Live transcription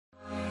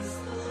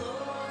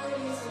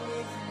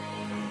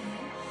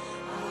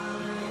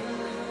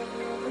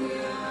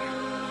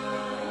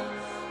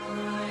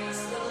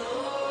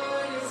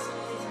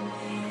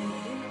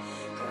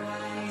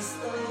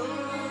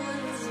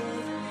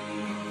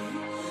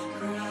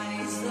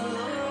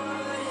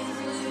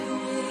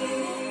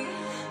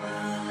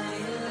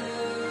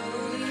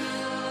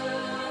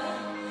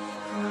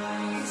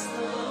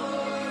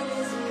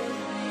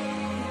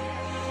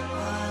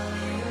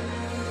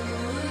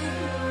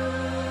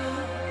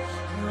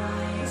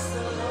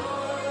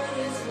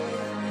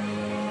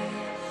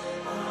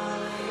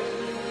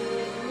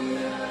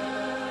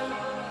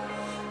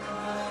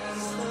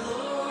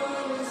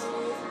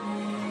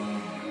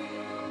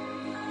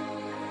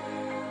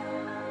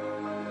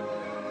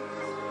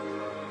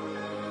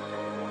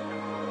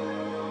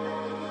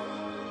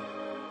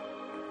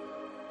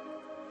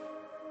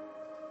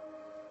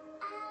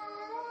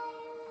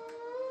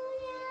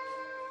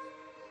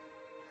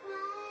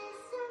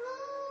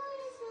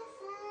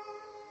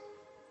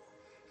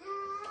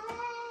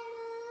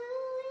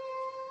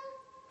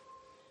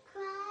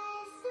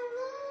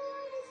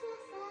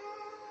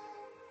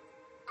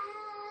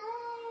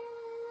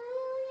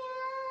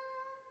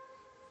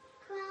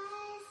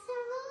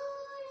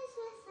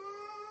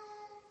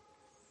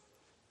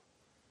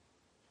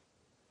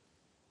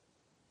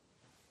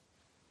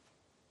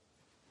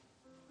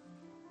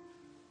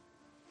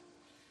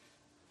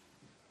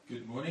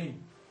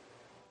morning.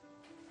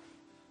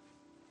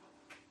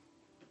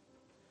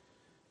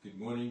 Good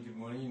morning, good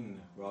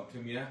morning.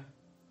 Welcome here.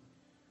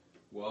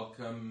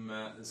 Welcome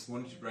this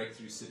morning to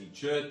Breakthrough City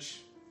Church.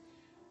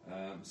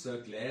 I'm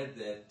so glad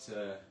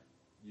that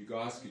you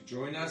guys could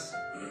join us.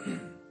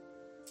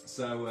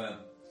 We're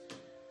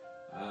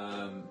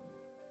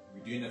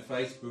doing a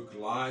Facebook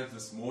Live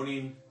this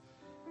morning,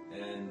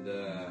 and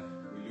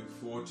we look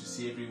forward to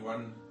see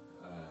everyone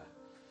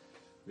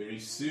very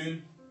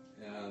soon.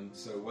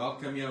 So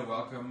welcome here,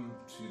 welcome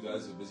to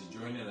those who are busy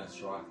joining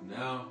us right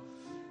now,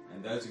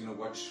 and those who are going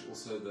to watch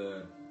also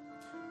the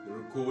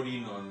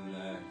recording on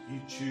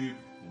YouTube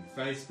and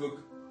Facebook.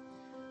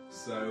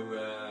 So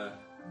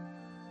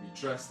we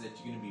trust that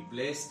you're going to be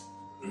blessed.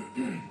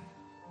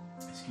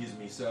 Excuse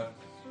me. So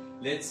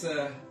let's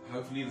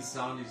hopefully the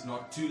sound is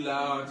not too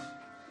loud.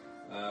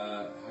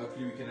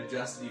 Hopefully we can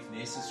adjust it if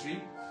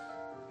necessary.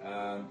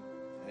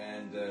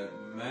 And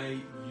may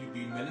you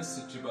be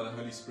ministered to by the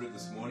Holy Spirit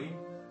this morning.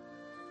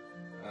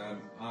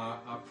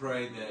 I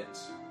pray that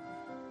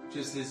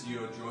just as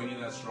you're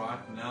joining us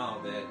right now,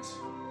 that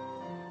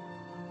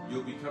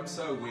you'll become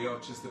so aware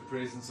of just the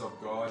presence of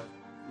God.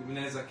 Even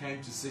as I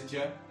came to sit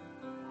here,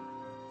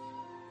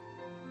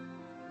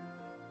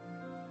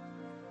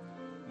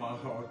 my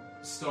heart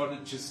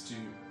started just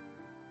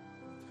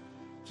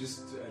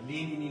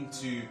leaning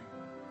into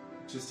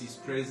just His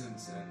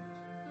presence, and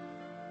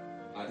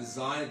I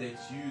desire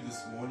that you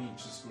this morning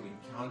just will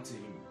encounter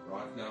Him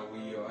right now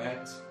where you're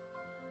at,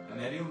 and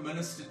that He'll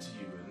minister to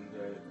you. And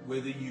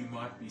whether you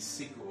might be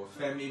sick, or a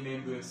family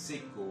member is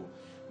sick, or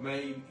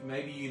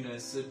maybe you're in a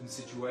certain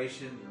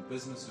situation in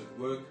business or at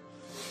work,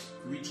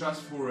 we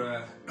trust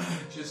for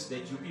just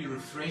that you'll be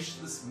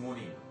refreshed this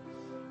morning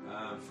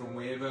from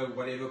whatever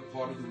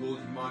part of the world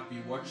you might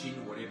be watching,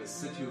 or whatever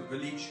city or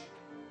village.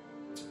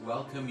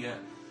 Welcome here.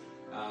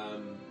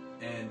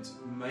 And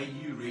may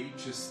you really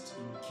just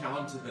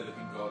encounter the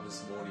living God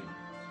this morning.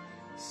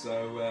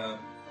 So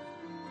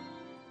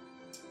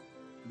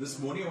this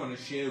morning I want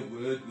to share a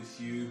word with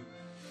you,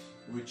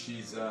 which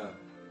is, I've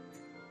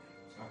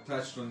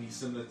touched on these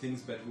similar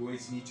things, but we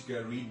always need to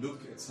go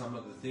re-look at some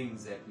of the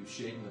things that we've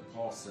shared in the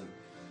past. And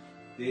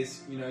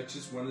there's,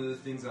 just one of the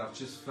things that I've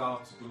just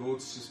felt the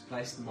Lord's just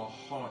placed in my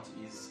heart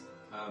is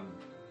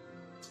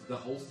the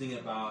whole thing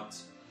about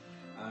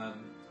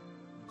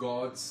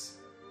God's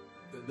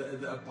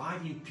the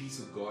abiding peace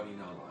of God in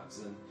our lives.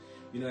 And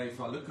if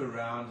I look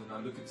around and I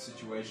look at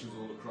situations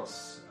all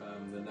across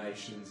the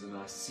nations, and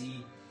I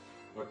see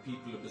what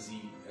people are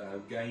busy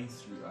going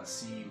through, I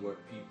see what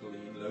people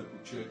in local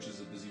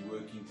churches are busy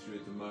working through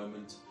at the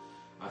moment,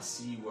 I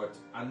see what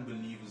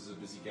unbelievers are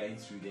busy going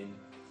through, then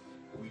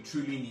we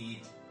truly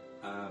need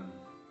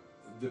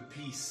the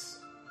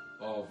peace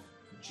of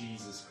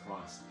Jesus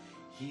Christ.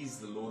 He's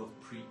the Lord of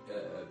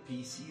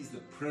peace. He's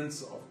the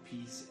Prince of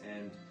Peace,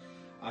 and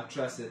I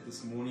trust that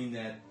this morning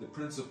that the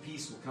Prince of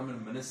Peace will come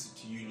and minister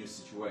to you in your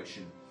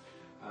situation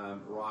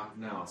right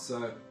now.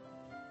 So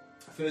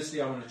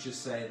firstly, I want to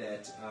just say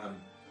that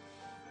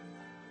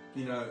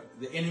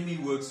the enemy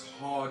works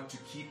hard to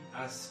keep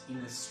us in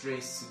a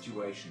stress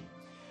situation,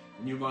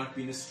 and you might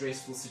be in a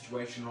stressful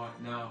situation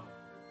right now,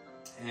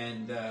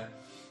 and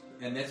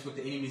that's what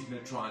the enemy is going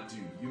to try and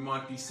do. You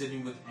might be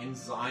sitting with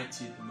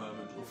anxiety at the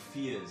moment, or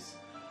fears,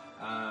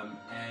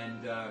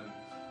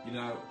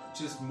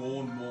 just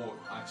more and more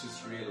I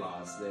just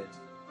realize that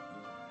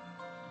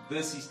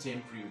this is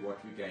temporary,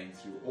 what we're going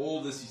through.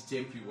 All this is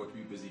temporary, what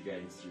we're busy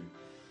going through.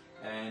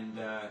 And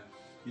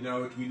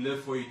we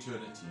live for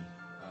eternity.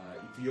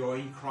 If you're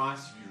in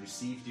Christ, if you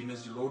received Him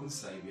as your Lord and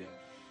Savior,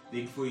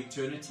 then for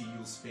eternity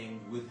you'll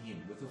spend with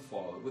Him, with the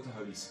Father, with the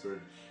Holy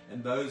Spirit.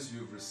 And those who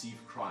have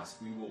received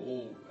Christ, we will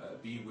all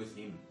be with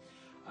Him.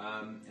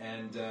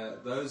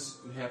 Those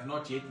who have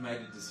not yet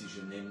made a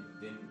decision,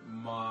 then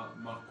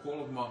my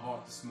call of my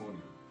heart this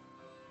morning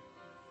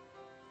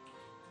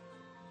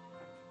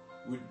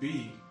would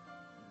be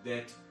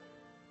that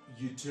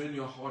you turn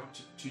your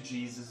heart to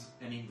Jesus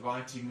and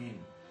invite Him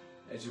in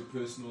as your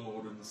personal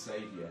Lord and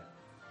Savior.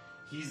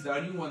 He's the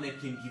only one that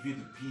can give you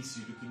the peace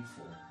you're looking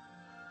for.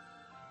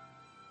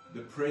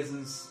 The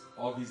presence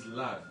of His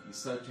love is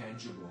so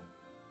tangible.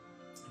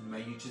 And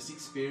may you just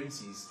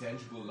experience His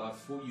tangible love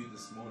for you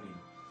this morning.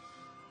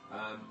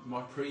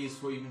 My prayer is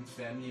for even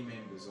family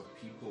members of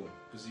people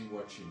busy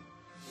watching.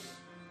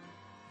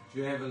 If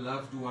you have a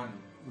loved one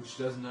which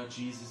doesn't know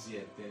Jesus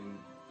yet, then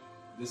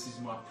this is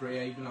my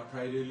prayer. Even I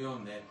prayed early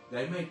on that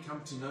they may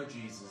come to know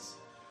Jesus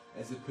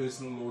as a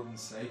personal Lord and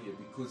Savior,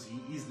 because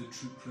He is the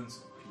true Prince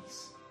of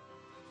Peace.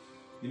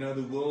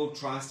 The world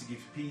tries to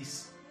give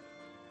peace,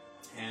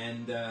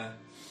 and the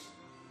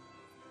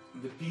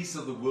peace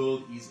of the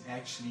world is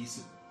actually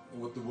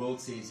what the world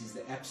says is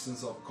the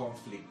absence of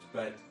conflict,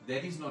 but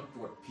that is not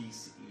what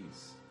peace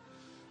is.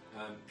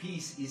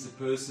 Peace is a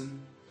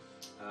person.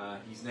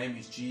 His name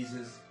is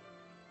Jesus,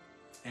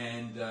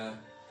 and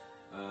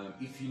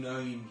if you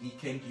know Him, He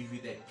can give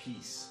you that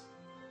peace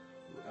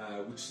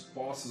which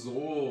passes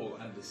all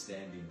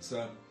understanding.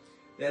 So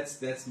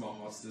that's my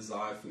heart's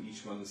desire for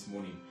each one this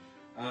morning.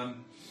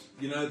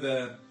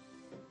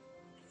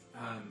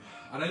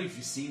 I don't know if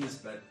you've seen this,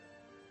 but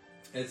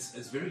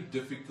it's very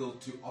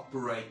difficult to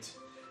operate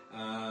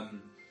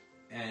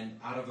and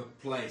out of a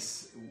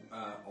place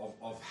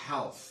of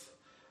health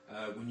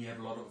when you have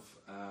a lot of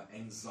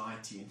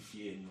anxiety and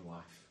fear in your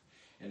life.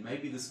 And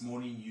maybe this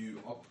morning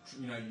you're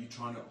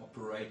trying to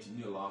operate in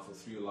your life or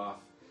through your life.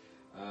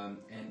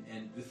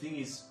 And the thing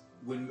is,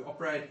 when we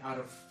operate out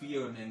of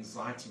fear and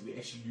anxiety, we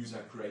actually lose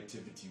our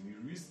creativity. We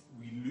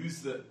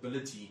lose the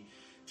ability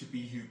to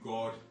be who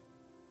God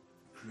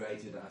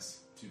created us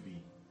to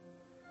be.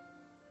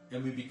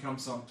 And we become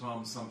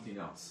sometimes something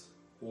else.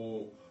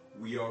 Or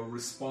we are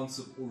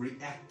responsive or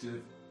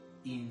reactive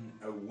in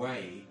a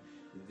way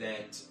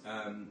that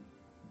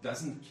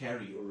doesn't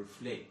carry or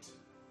reflect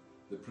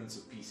the Prince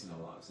of Peace in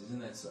our lives.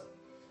 Isn't that so?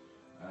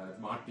 It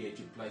might be at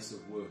your place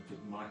of work.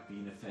 It might be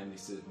in a family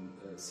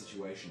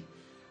situation.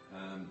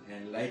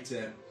 And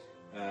later,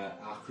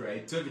 our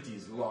creativity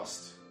is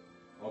lost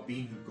of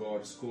being who God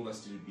has called us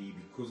to be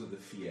because of the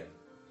fear.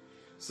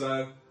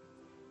 So,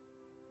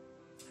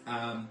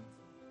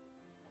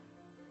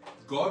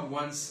 God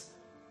wants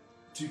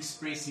to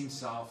express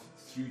Himself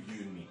through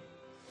you and me.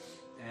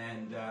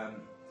 And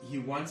He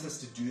wants us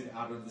to do it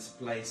out of this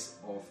place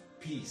of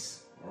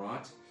peace. All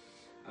right?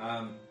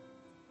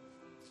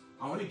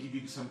 I want to give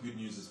you some good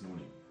news this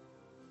morning.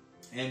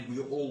 And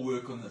we'll all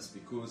work on this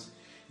because,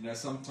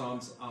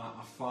 sometimes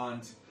I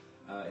find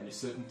in a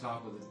certain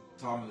time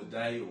of the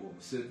day or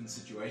a certain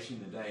situation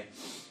in the day,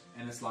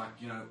 and it's like,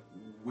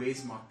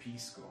 where's my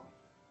peace gone?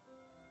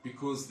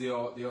 Because there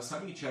are so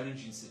many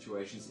challenging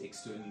situations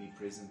externally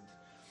present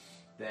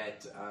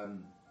that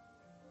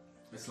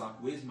it's like,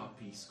 where's my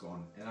peace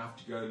gone? And I have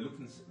to go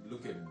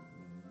look at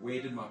where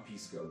did my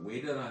peace go?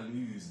 Where did I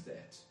lose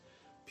that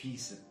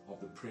peace of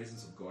the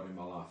presence of God in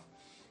my life?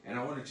 And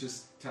I want to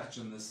just touch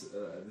on this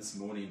this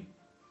morning.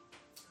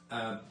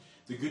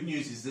 The good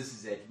news is this,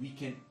 is that we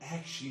can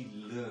actually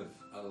live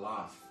a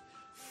life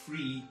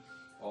free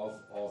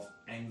of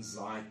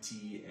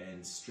anxiety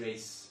and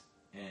stress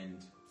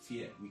and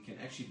fear. We can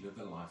actually live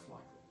a life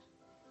like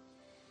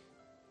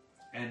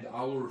that. And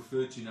I will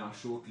refer to now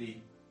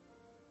shortly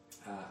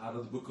out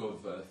of the book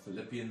of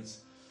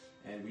Philippians.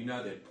 And we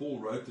know that Paul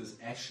wrote this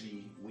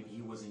actually when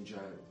he was in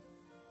jail.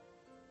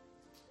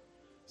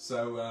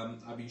 So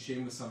I've been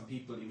sharing with some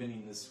people even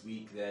in this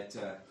week that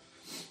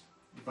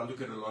if I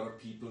look at a lot of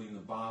people in the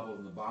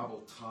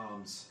Bible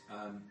times,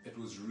 it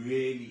was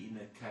really in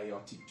a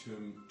chaotic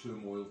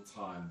turmoil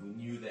time. We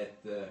knew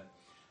that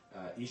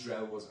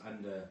Israel was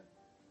under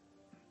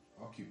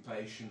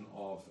occupation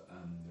of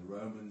the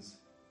Romans,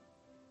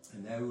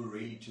 and they were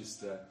really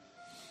just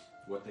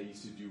what they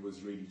used to do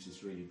was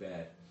really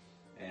bad.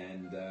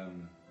 And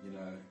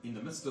in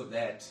the midst of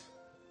that,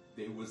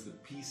 there was the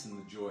peace and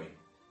the joy.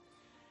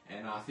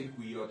 And I think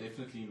we are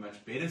definitely in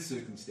much better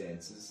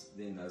circumstances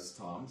than those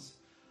times.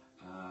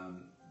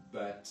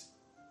 But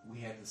we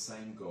have the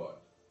same God,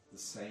 the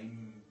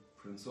same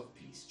Prince of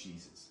Peace,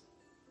 Jesus.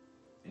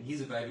 And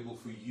He's available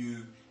for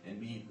you and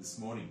me this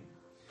morning.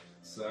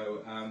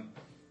 So,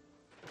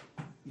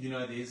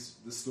 there's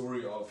the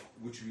story of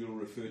which we will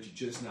refer to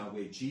just now,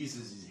 where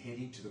Jesus is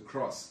heading to the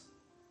cross.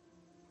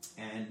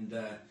 And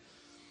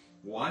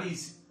while he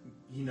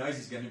knows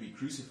he's going to be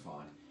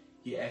crucified,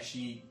 he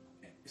actually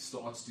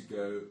starts to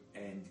go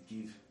and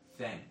give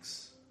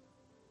thanks.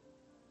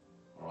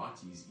 Alright,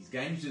 he's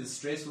going into the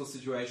stressful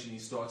situation, he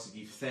starts to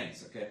give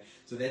thanks. Okay,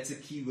 so that's a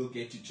key we'll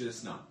get to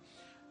just now.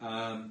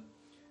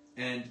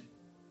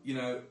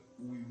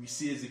 We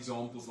see as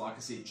examples, like I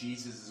said,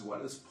 Jesus as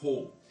well as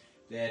Paul,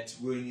 that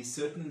were in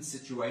certain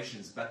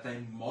situations, but they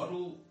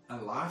model a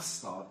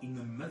lifestyle in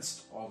the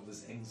midst of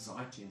this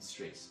anxiety and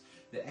stress.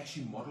 They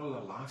actually model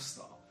a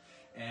lifestyle.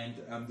 And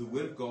the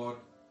Word of God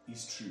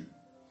is true.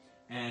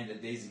 And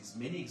there's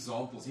many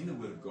examples in the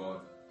Word of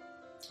God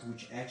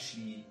which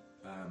actually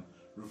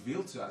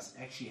reveal to us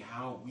actually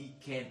how we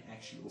can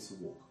actually also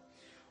walk.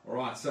 All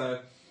right,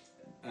 so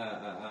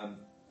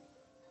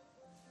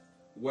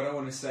what I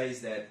want to say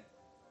is that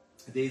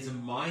there's a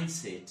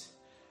mindset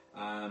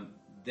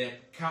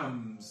that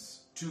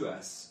comes to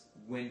us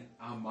when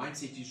our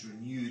mindset is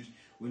renewed,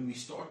 when we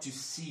start to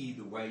see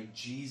the way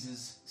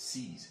Jesus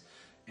sees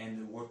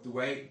and the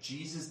way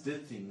Jesus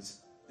did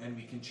things, and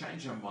we can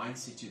change our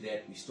mindset to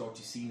that. We start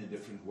to see in a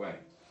different way.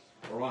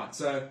 All right,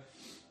 so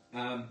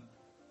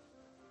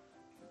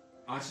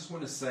I just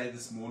want to say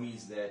this morning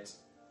is that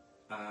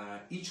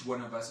each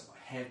one of us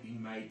have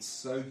been made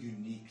so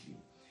uniquely.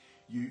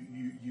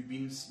 You've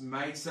been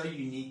made so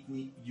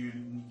uniquely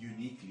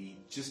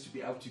just to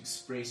be able to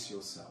express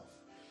yourself.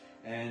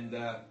 And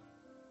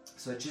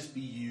so just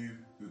be you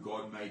who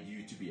God made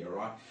you to be, all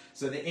right?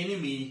 So the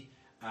enemy,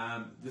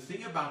 the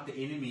thing about the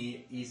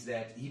enemy is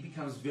that he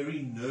becomes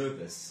very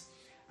nervous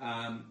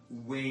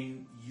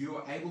when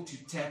you're able to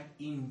tap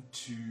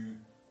into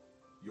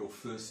your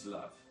first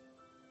love.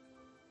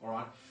 All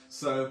right?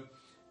 So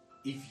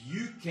if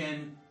you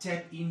can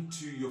tap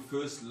into your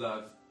first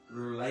love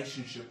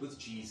relationship with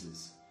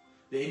Jesus,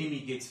 the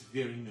enemy gets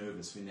very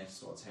nervous when that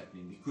starts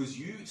happening, because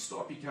you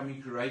start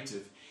becoming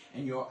creative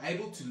and you're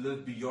able to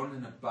live beyond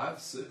and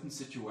above certain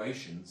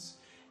situations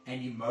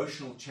and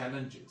emotional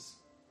challenges.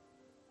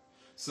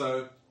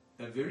 So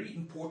a very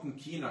important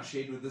key, and I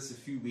shared with this a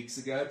few weeks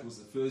ago, it was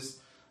the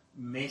first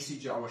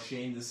message I was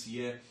sharing this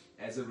year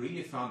as a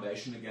really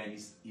foundation again,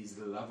 is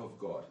the love of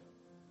God.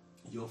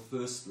 Your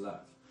first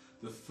love.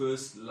 The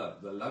first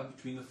love. The love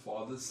between the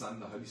Father, the Son,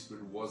 the Holy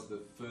Spirit was the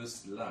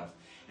first love.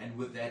 And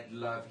with that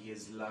love, He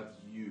has loved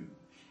you.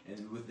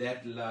 And with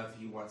that love,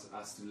 He wants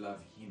us to love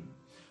Him.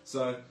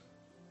 So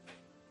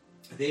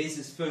there's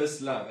His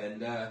first love.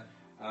 And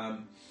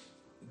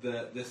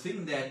the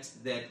thing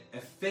that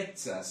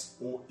affects us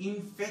or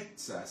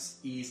infects us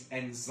is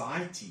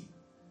anxiety.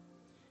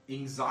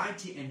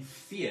 Anxiety and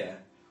fear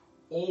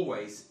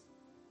always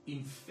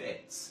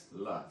infects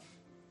love.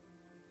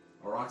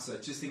 Alright, so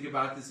just think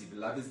about this. If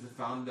love is the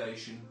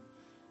foundation,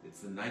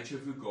 it's the nature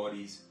of who God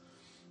is.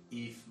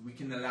 If we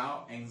can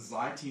allow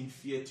anxiety and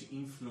fear to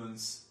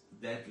influence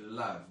that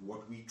love,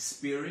 what we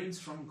experience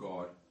from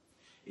God,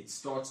 it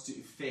starts to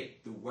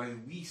affect the way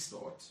we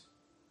start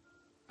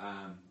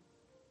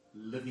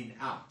living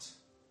out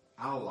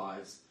our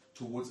lives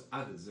towards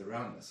others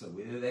around us. So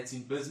whether that's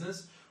in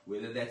business,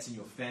 whether that's in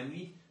your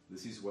family,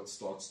 this is what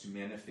starts to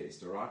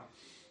manifest, alright?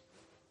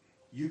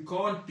 You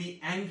can't be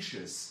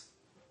anxious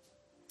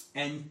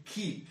and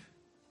keep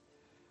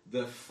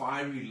the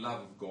fiery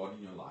love of God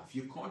in your life.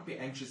 You can't be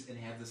anxious and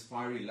have this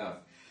fiery love.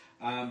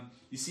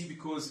 You see,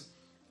 because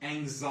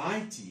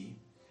anxiety,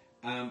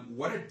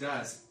 what it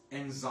does,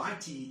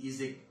 anxiety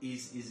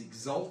is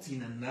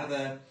exalting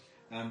another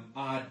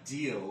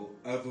ideal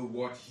over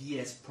what He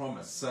has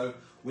promised. So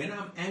when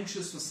I'm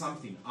anxious for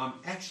something, I'm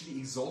actually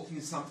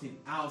exalting something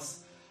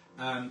else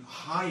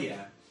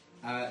higher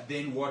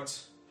than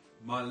what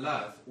my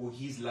love or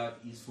His love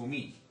is for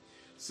me.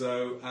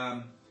 So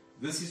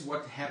this is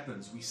what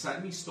happens. We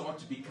suddenly start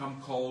to become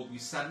cold. We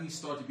suddenly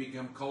start to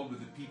become cold with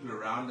the people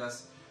around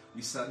us.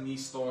 We suddenly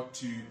start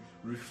to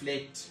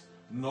reflect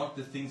not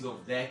the things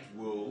of that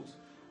world,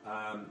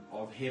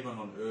 of heaven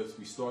on earth.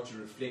 We start to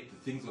reflect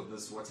the things of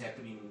this, what's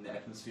happening in the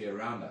atmosphere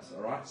around us.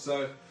 All right.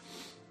 So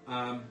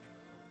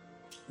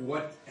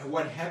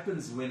what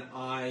happens when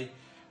I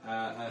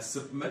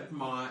submit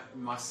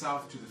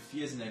myself to the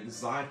fears and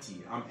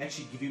anxiety? I'm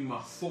actually giving my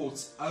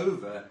thoughts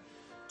over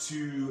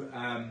to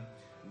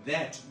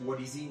that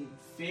what is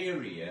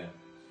inferior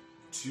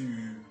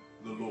to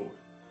the Lord.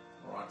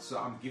 All right, so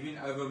I'm giving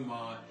over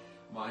my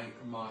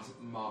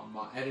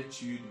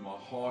attitude, my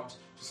heart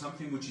to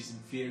something which is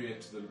inferior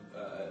to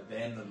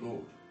than the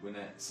Lord when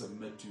I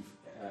submit to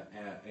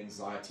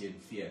anxiety and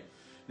fear.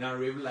 Now,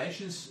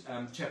 Revelations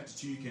chapter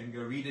 2, you can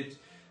go read it.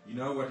 You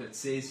know what it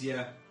says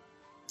here.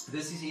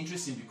 This is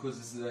interesting because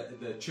it's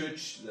the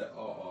church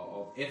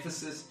of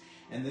Ephesus,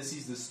 and this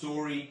is the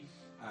story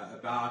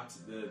about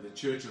the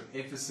church of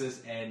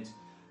Ephesus, and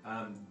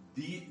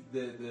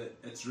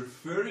it's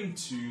referring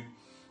to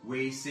where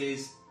he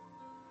says,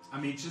 I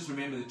mean, just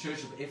remember the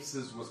church of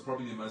Ephesus was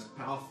probably the most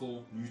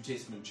powerful New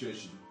Testament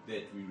church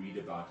that we read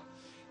about.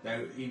 They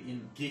were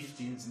in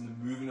giftings and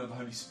the moving of the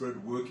Holy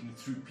Spirit working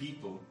through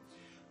people,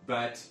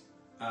 but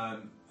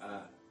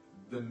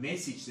the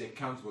message that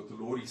comes, what the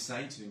Lord is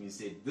saying to them, He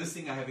said, this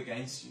thing I have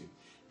against you,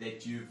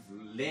 that you've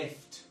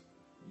left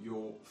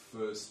your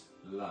first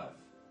love.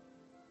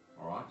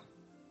 Alright?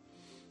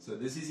 So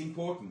this is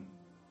important,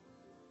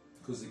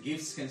 because the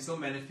gifts can still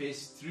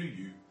manifest through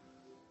you,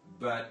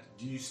 but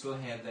do you still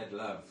have that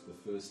love,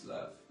 the first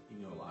love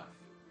in your life?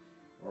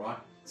 Alright?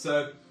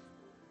 So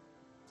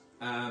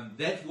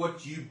that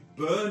what you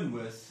burn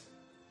with,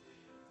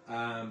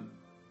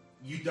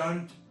 you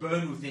don't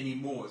burn with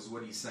anymore, is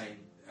what He's saying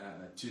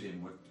to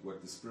them,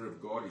 what the Spirit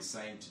of God is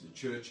saying to the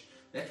church.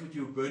 That's what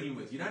you're burning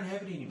with. You don't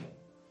have it anymore.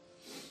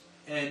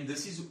 And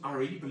this is, I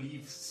really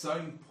believe, so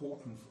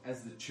important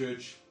as the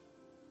church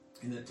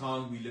in the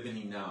time we live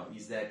in now,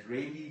 is that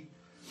really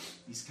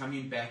is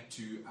coming back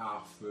to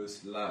our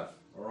first love.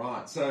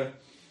 Alright, so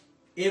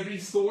every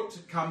thought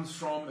comes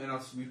from, and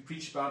we've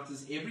preached about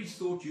this, every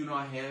thought you and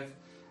I have,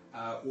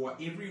 or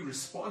every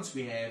response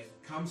we have,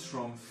 comes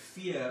from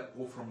fear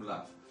or from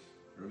love.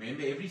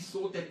 Remember, every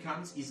thought that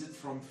comes, is it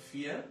from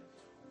fear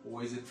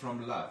or is it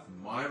from love?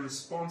 My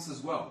response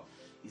as well,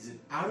 is it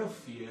out of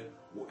fear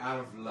or out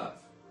of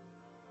love?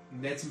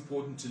 And that's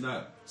important to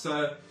know.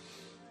 So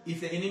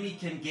if the enemy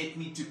can get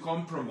me to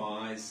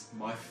compromise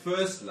my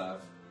first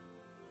love,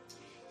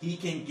 he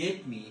can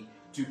get me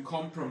to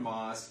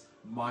compromise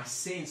my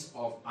sense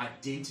of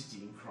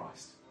identity in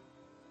Christ.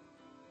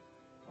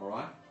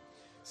 Alright?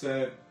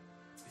 So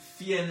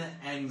fear and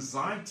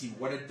anxiety,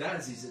 what it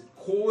does is it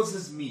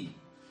causes me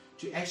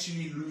to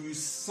actually lose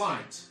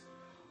sight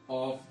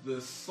of the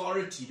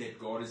authority that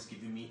God has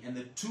given me and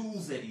the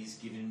tools that He's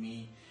given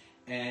me,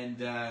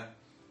 and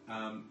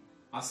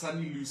I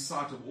suddenly lose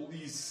sight of all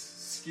these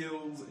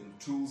skills and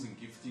tools and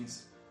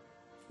giftings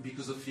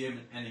because of fear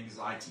and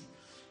anxiety.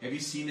 Have you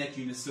seen that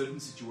you're in a certain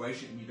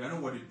situation and you don't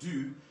know what to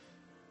do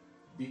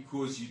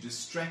because you're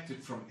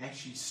distracted from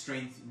actually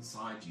strength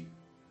inside you?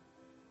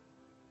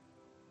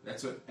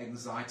 That's what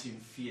anxiety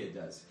and fear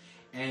does.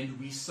 And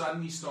we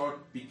suddenly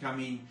start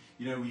becoming,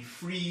 we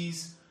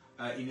freeze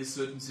in a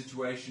certain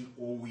situation,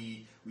 or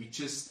we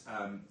just,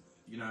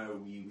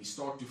 we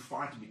start to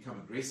fight and become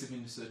aggressive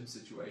in a certain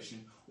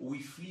situation, or we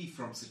flee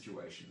from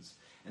situations.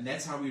 And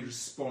that's how we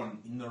respond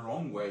in the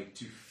wrong way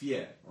to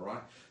fear, all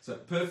right? So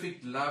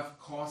perfect love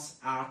casts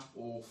out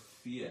all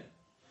fear.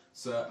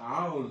 So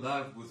our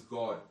love with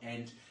God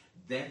and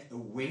that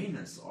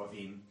awareness of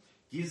Him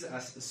gives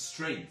us a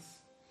strength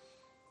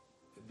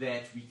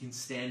that we can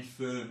stand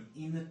firm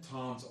in the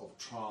times of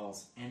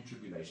trials and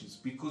tribulations,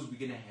 because we're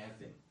going to have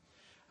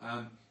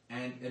them.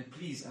 And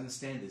please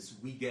understand this,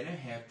 we're going to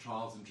have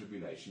trials and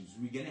tribulations.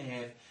 We're going to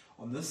have,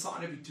 on this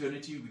side of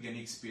eternity, we're going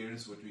to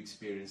experience what we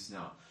experience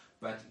now.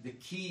 But the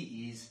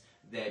key is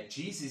that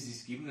Jesus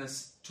is giving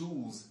us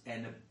tools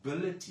and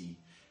ability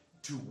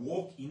to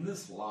walk in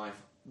this life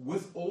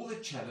with all the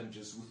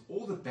challenges, with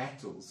all the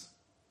battles.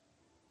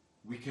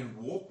 We can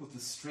walk with the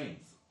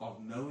strength of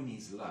knowing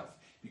His love,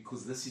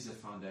 because this is a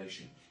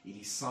foundation. It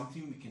is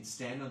something we can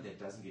stand on that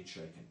doesn't get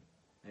shaken.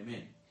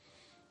 Amen.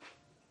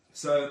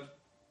 So,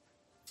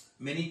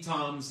 many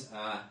times,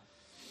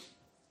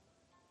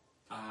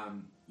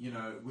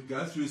 we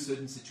go through a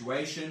certain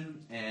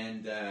situation,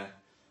 and,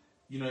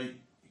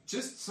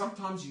 just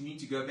sometimes you need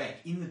to go back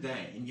in the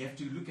day and you have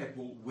to look at,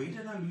 well, where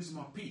did I lose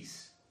my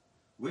peace?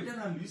 Where did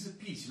I lose the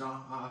peace?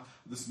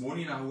 This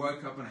morning I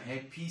woke up and I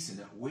had peace,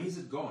 and where's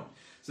it gone?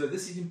 So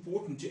this is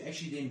important to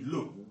actually then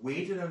look,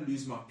 where did I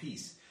lose my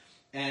peace?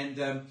 And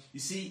you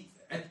see,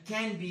 it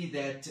can be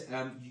that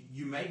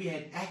you maybe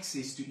had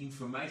access to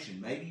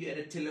information. Maybe you had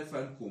a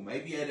telephone call.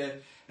 Maybe you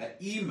had an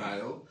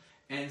email,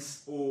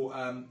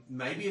 or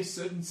maybe a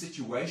certain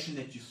situation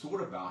that you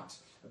thought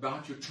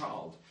about your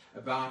child,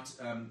 about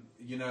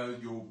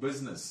your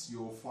business,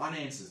 your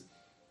finances.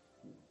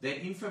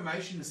 That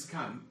information has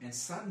come, and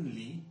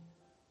suddenly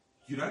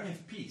you don't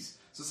have peace.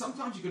 So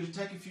sometimes you've got to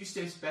take a few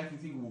steps back and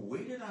think, well,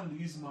 where did I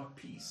lose my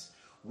peace?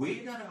 Why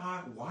did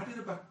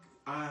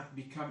I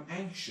become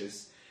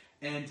anxious?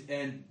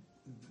 And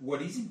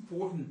what is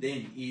important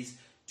then is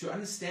to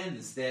understand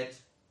is that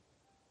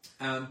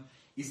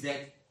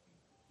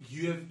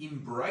you have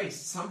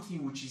embraced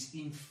something which is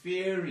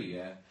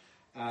inferior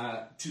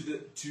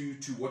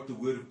to what the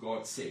Word of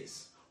God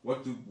says.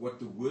 What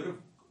the Word of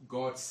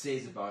God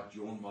says about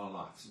your and my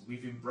lives.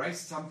 We've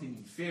embraced something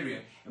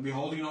inferior, and we're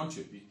holding on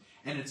to it,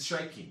 and it's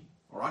shaking,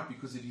 all right,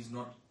 because it is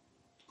not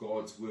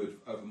God's word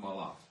over my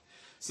life.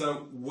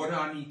 So what do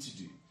I need to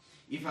do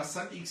if I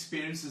suddenly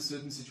experience a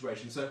certain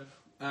situation? So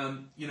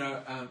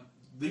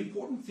the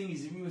important thing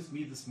is, even with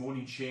me this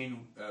morning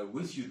sharing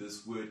with you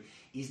this word,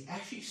 is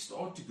actually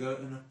start to go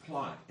and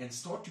apply it and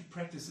start to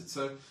practice it.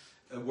 So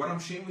what I'm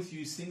sharing with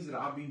you is things that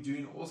I've been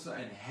doing also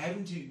and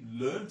having to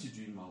learn to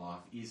do in my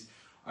life is,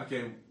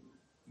 okay,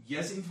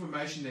 here's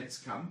information that's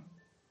come.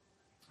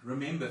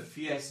 Remember,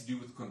 fear has to do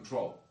with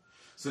control.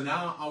 So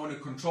now I want to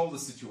control the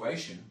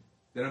situation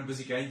that I'm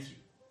busy going through.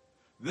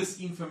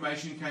 This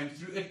information came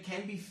through. It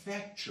can be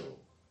factual,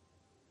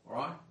 all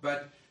right?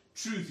 But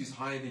truth is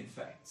higher than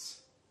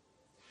facts.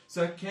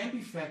 So it can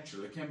be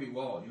factual. It can be,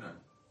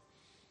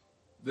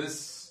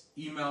 this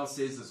email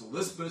says this, or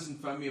this person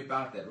phoned me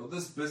about that, or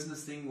this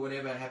business thing,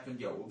 whatever happened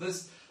here, or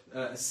this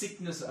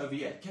sickness over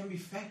here. It can be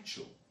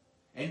factual.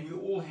 And we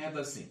all have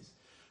those things.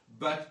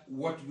 But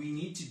what we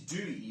need to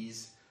do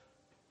is,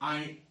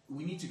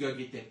 we need to go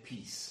get that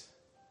peace,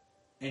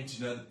 and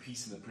to know the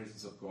peace in the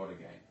presence of God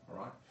again, all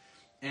right?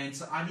 And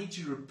so I need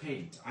to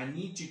repent. I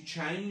need to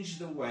change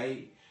the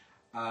way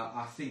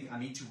I think. I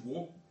need to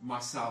walk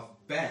myself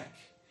back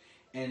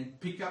and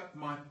pick up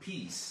my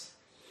peace.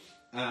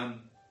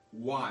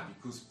 Why?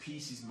 Because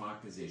peace is my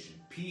possession.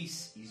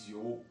 Peace is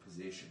your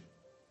possession,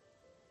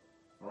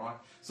 all right?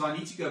 So I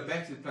need to go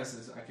back to the place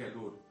and say, okay,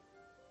 Lord,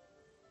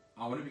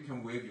 I want to become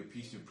aware of your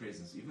peace and your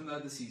presence. Even though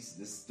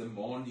this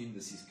demanding,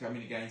 this is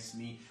coming against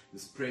me,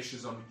 this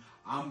pressure's on me,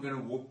 I'm going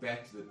to walk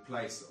back to the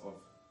place of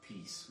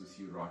peace with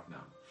you right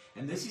now.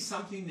 And this is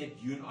something that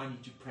you and I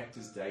need to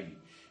practice daily,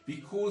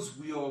 because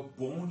we are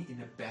born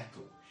in a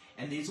battle.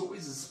 And there's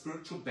always a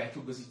spiritual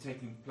battle busy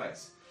taking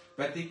place.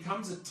 But there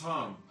comes a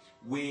time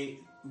where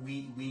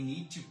we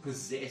need to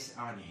possess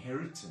our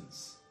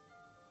inheritance.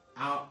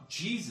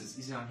 Jesus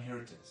is our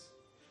inheritance,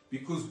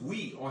 because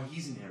we are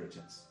His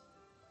inheritance.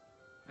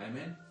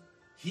 Amen.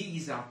 He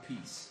is our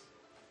peace.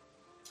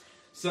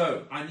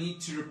 So I need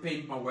to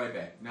repent my way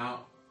back.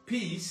 Now,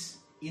 peace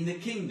in the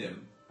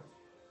kingdom,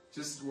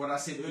 just what I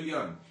said earlier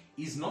on,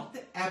 is not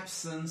the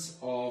absence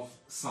of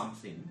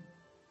something,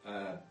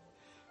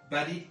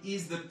 but it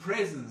is the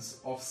presence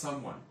of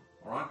someone.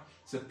 All right.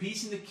 So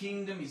peace in the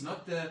kingdom is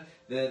not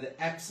the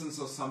absence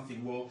of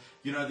something. Well,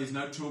 there's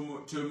no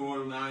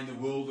turmoil now in the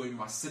world, or in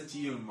my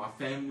city, or in my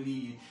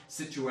family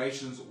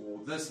situations, or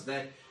this or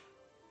that.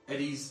 It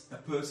is a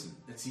person.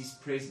 It's His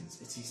presence.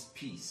 It's His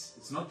peace.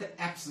 It's not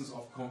the absence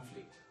of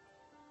conflict.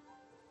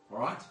 All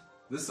right?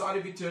 This side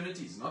of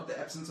eternity is not the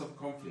absence of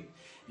conflict.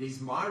 It is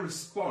my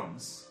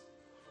response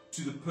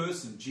to the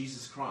person,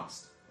 Jesus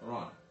Christ. All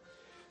right?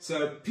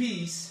 So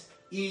peace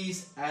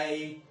is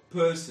a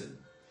person.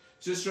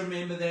 Just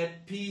remember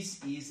that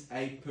peace is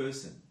a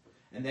person.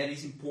 And that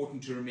is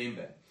important to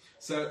remember.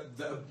 So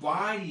the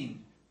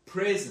abiding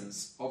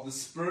presence of the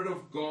Spirit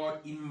of God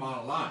in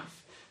my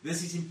life,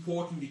 this is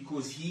important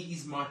because He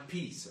is my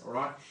peace, all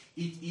right?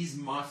 It is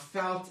my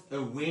felt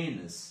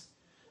awareness,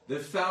 the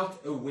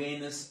felt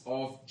awareness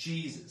of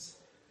Jesus.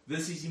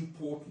 This is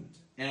important.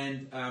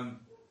 And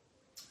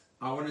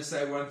I want to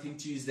say one thing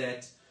to you is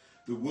that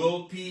the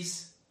world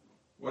peace,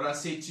 what I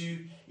said to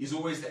you, is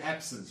always the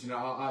absence. You know,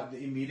 I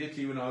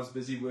immediately when I was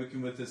busy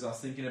working with this, I was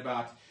thinking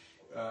about,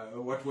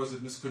 what was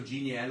it, Miss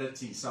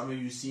Congeniality. Some of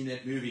you seen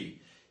that movie.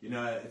 You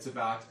know, it's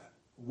about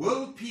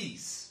world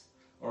peace,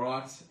 all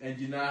right? And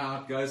you know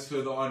how it goes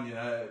further on. You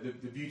know,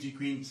 the beauty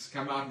queens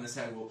come out and they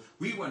say, well,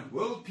 we want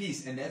world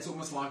peace. And that's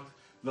almost like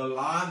the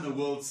line the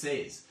world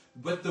says.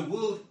 But the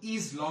world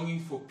is longing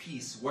for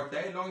peace. What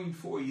they're longing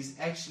for is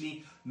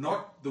actually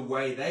not the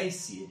way they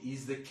see it,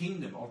 is the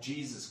kingdom of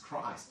Jesus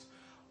Christ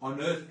on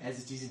earth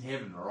as it is in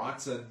heaven, all right?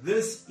 So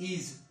this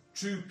is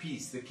true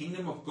peace, the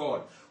kingdom of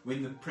God,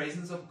 when the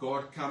presence of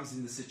God comes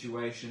in the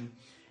situation,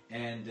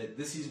 and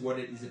this is what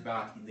it is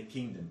about in the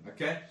kingdom,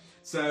 okay?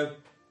 So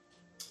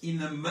in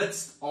the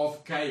midst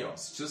of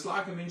chaos, just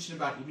like I mentioned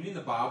about even in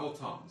the Bible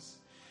times,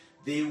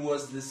 there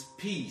was this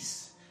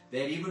peace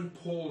that even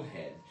Paul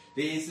had.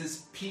 There's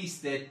this peace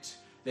that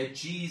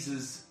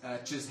Jesus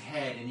just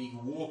had, and he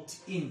walked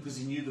in because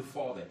he knew the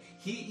Father.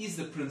 He is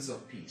the Prince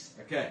of Peace,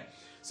 okay?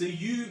 So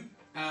you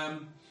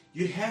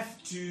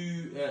have to,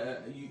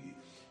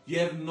 you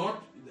have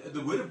not,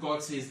 the Word of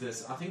God says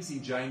this, I think it's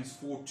in James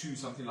 4:2,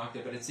 something like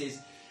that, but it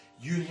says,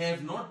 you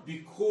have not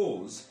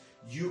because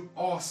you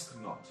ask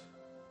not.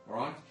 All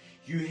right?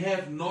 You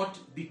have not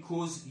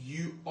because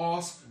you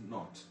ask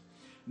not.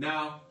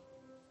 Now,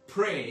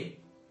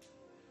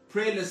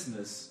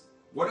 prayerlessness,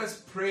 what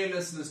does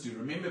prayerlessness do?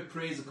 Remember,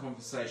 prayer is a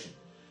conversation.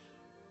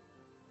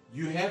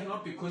 You have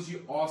not because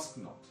you ask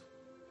not.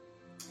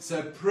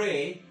 So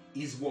prayer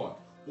is what?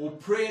 Or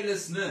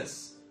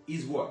prayerlessness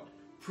is what?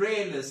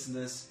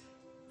 Prayerlessness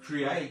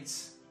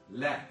creates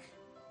lack.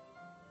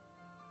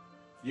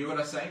 You know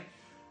what I say?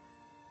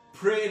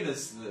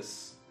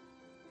 Prayerlessness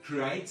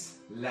creates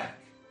lack.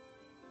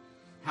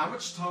 How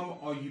much time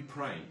are you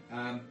praying?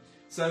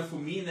 So for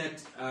me,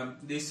 that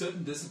there's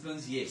certain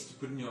disciplines, yes, to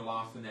put in your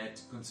life and that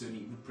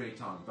concerning even prayer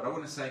time. But I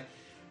want to say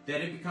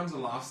that it becomes a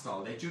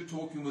lifestyle, that you're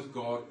talking with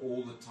God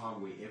all the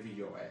time wherever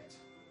you're at.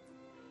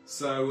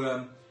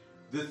 So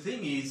the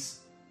thing is,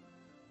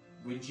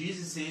 when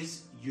Jesus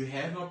says, you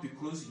have not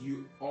because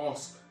you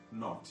ask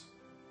not.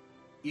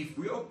 If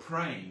we are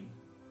praying,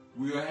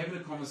 we are having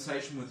a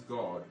conversation with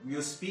God, we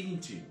are speaking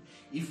to Him.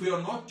 If we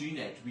are not doing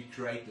that, we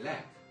create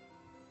lack.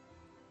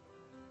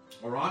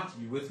 Alright,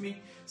 you with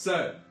me?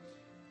 So,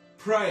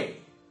 pray.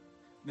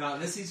 Now,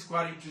 this is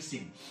quite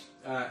interesting.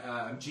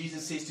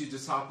 Jesus says to His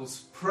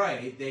disciples,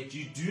 pray that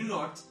you do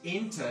not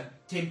enter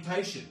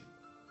temptation.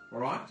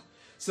 Alright?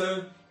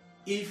 So,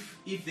 if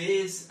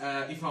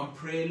I'm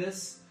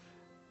prayerless,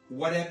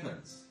 what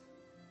happens?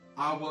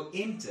 I will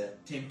enter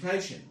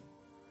temptation,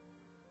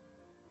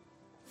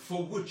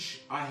 for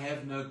which I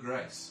have no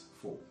grace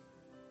for.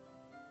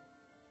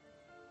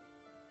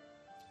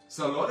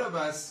 So a lot of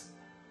us,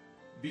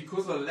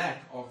 because of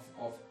lack of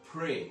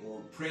prayer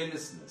or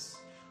prayerlessness,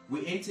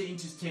 we enter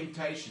into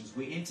temptations,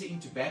 we enter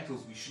into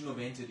battles we shouldn't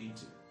have entered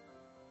into.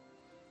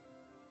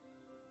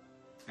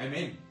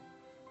 Amen.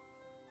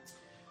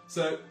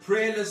 So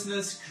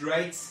prayerlessness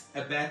creates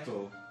a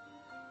battle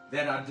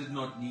that I did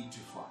not need to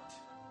fight.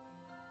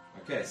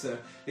 Okay, so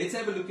let's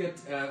have a look at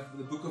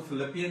the book of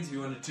Philippians. If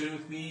you want to turn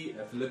with me,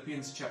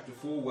 Philippians chapter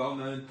 4,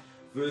 well-known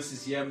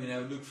verses here. I'm going to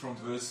have a look from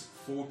verse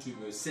 4 to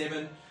verse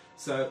 7.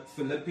 So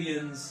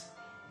Philippians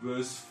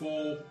verse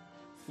 4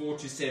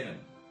 to 7.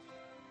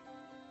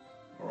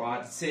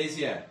 Alright, it says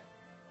here,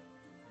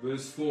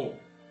 verse 4.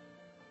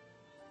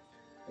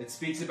 It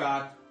speaks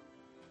about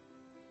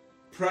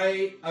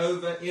pray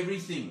over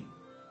everything.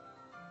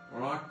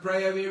 Alright,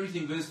 pray over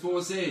everything. Verse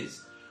 4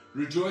 says,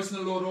 rejoice in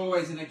the Lord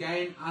always, and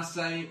again I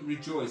say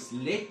rejoice.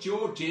 Let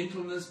your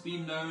gentleness be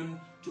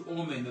known to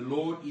all men. The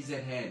Lord is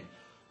at hand.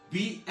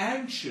 Be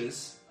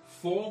anxious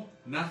for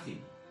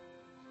nothing.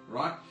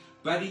 Right?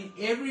 But in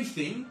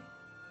everything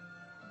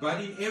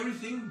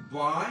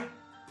by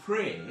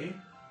prayer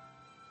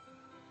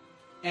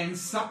and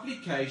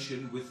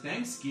supplication with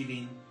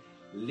thanksgiving,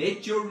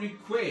 let your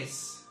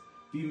requests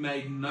be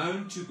made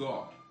known to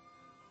God.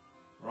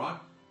 Right?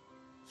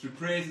 Through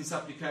prayers and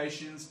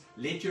supplications,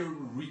 let your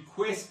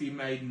requests be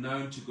made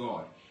known to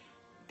God.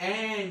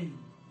 And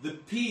the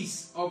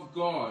peace of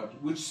God,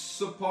 which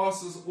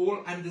surpasses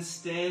all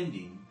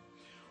understanding,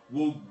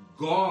 will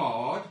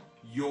guard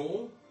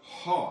your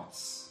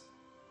hearts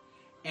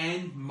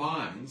and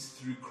minds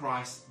through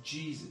Christ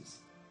Jesus.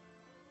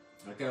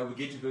 Okay, we'll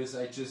get to verse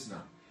 8 just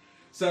now.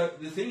 So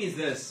the thing is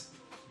this,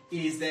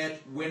 is that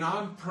when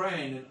I'm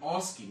praying and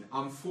asking,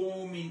 I'm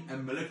forming a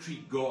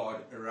military guard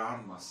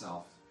around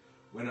myself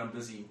when I'm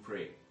busy in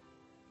prayer.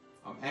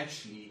 I'm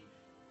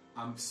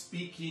I'm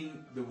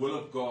speaking the will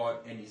of God,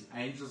 and His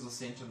angels are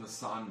sent on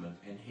assignment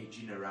and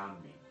hedging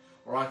around me.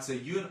 All right, so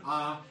you and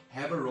I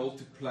have a role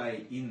to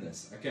play in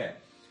this. Okay.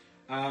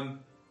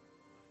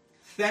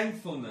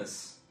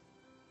 Thankfulness.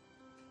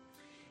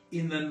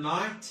 In the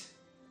night,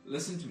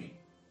 listen to me.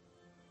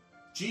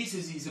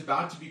 Jesus is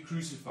about to be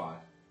crucified.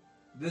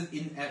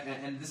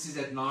 And this is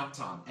at night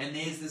time. And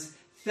there's this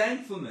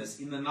thankfulness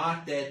in the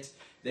night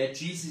that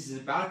Jesus is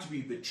about to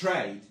be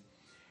betrayed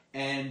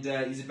and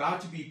is about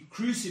to be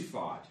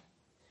crucified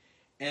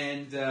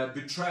and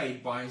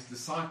betrayed by His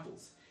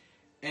disciples.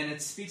 And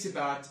it speaks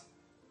about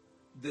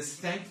this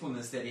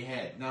thankfulness that He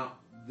had. Now,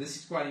 this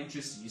is quite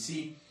interesting. You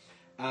see,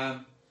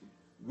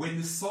 when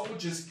the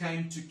soldiers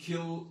came to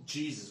kill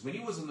Jesus, when He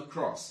was on the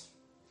cross,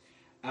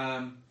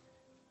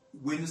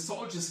 when the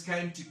soldiers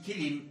came to kill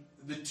Him,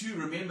 the two,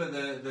 remember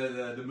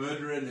the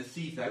murderer and the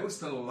thief, they were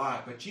still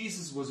alive, but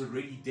Jesus was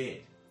already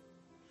dead.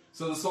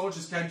 So the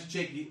soldiers came to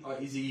check,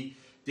 is He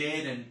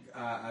dead? And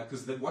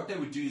because what they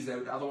would do is they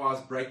would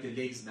otherwise break their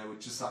legs and they would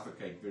just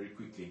suffocate very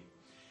quickly.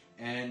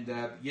 And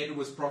yet it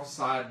was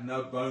prophesied,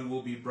 no bone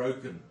will be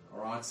broken.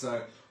 All right.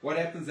 So what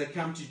happens? They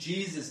come to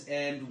Jesus,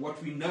 and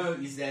what we know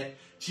is that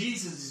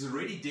Jesus is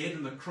already dead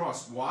on the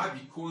cross. Why?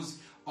 Because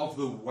of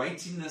the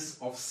weightiness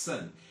of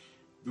sin.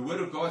 The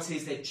Word of God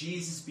says that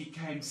Jesus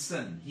became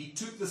sin. He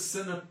took the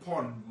sin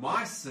upon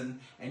my sin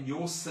and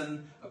your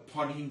sin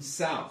upon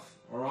Himself.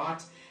 All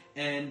right.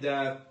 And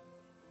the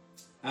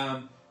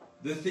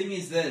thing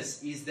is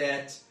this: is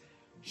that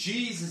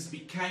Jesus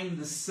became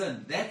the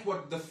sin, that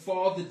what the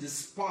Father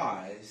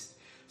despised,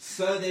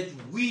 so that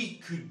we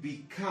could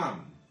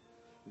become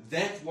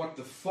that what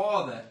the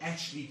Father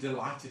actually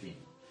delighted in.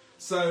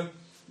 So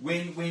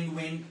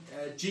when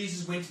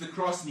Jesus went to the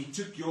cross and He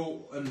took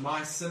your and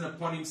my sin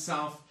upon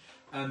Himself,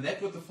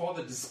 that what the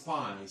Father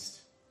despised,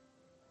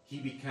 He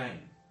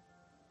became.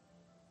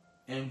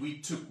 And we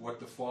took what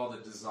the Father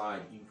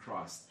desired in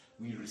Christ,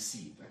 we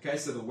received. Okay,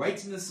 so the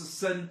weightiness of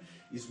sin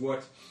is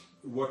what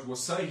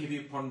was so heavy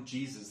upon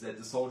Jesus that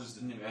the soldiers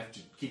didn't even have to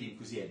kill Him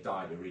because He had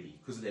died already,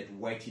 because of that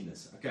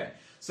weightiness. Okay,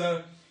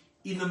 so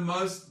in the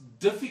most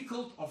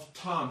difficult of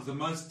times, the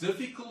most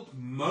difficult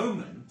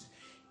moment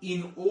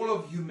in all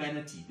of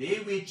humanity, there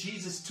where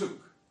Jesus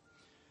took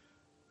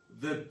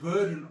the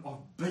burden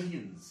of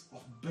billions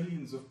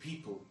of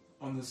people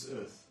on this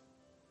earth,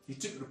 He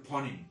took it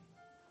upon Him.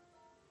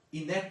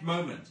 In that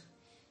moment,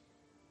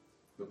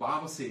 the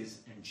Bible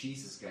says, and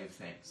Jesus gave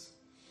thanks.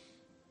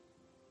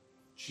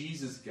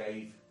 Jesus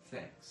gave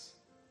thanks.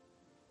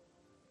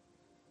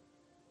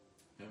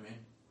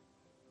 Amen.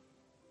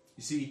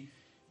 You see,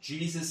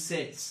 Jesus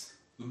sets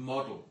the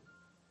model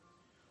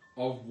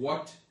of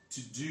what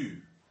to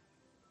do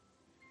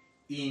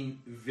in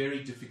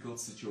very difficult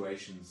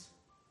situations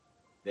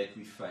that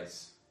we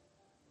face.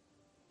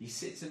 He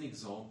sets an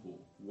example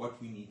what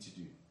we need to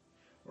do.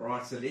 All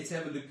right, so let's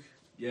have a look.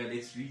 Yeah,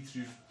 let's read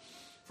through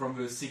from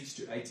verse 6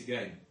 to 8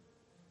 again.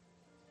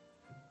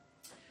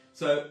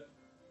 So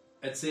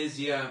it says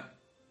here,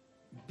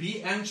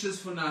 be anxious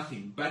for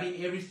nothing, but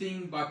in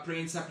everything by prayer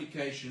and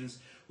supplications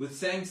with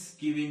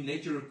thanksgiving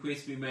let your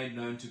requests be made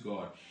known to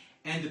God.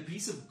 And the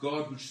peace of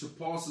God which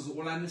surpasses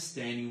all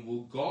understanding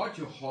will guard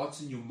your hearts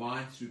and your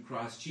minds through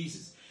Christ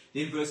Jesus.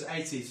 Then verse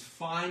 8 says,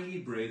 finally,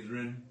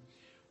 brethren,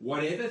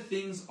 whatever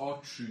things are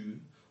true,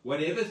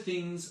 whatever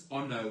things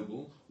are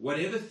noble,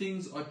 whatever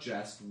things are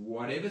just,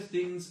 whatever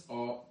things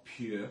are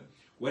pure,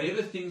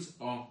 whatever things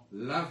are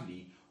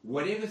lovely,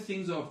 whatever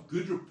things are of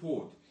good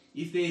report,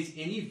 if there is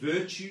any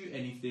virtue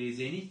and if there is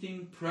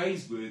anything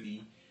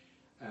praiseworthy,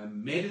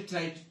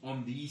 meditate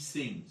on these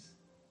things.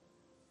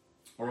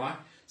 All right?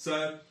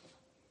 So,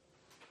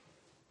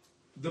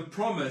 the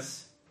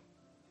promise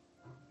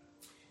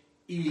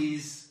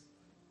is,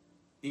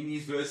 in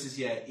these verses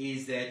here,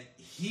 is that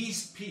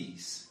His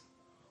peace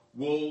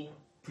will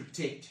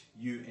protect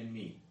you and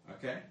me.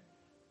 Okay?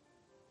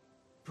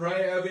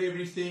 Pray over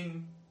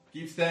everything,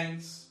 give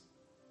thanks,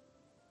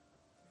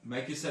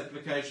 make your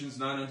supplications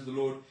known unto the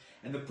Lord.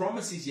 And the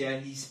promise is here,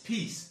 His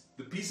peace,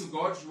 the peace of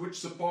God which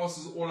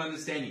surpasses all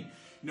understanding.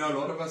 You know, a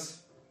lot of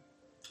us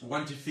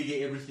want to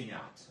figure everything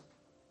out.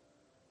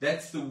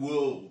 That's the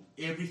world.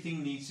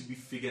 Everything needs to be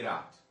figured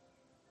out.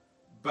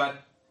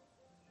 But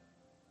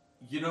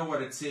you know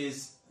what it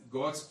says?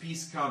 God's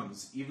peace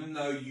comes even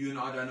though you and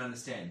I don't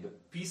understand. The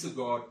peace of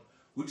God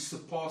which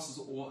surpasses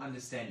all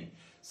understanding.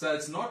 So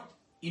it's not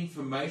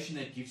information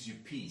that gives you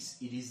peace.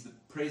 It is the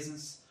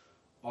presence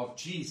of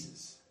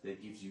Jesus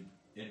that gives you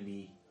and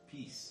me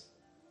peace.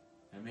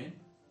 Amen?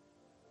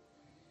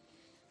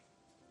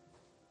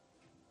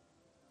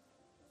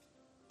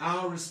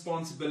 Our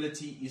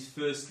responsibility is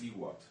firstly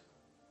what?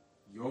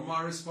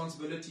 My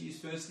responsibility is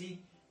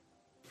firstly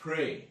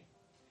prayer.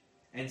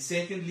 And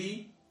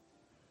secondly,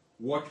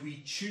 what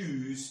we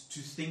choose to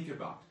think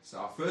about. So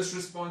our first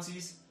response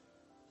is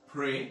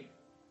prayer,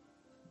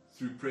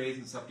 through prayers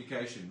and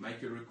supplication.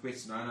 Make your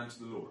requests known unto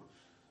the Lord.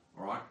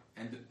 Alright?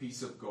 And the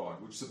peace of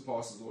God, which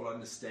surpasses all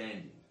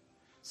understanding.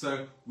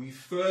 So we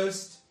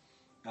first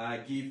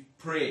give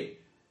prayer.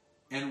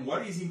 And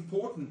what is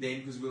important then,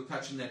 because we'll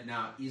touch on that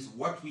now, is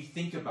what we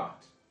think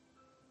about.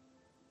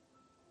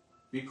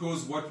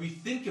 Because what we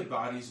think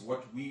about is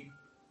what we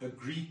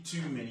agree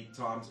to many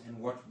times and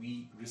what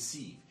we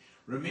receive.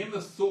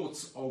 Remember,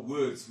 thoughts are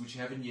words which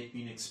haven't yet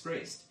been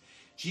expressed.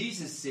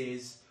 Jesus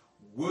says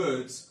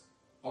words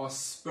are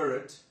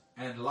spirit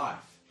and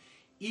life.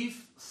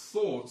 If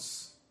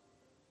thoughts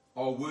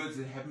are words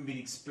that haven't been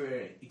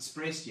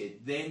expressed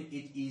yet, then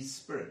it is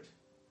spirit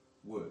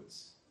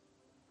words.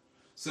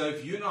 So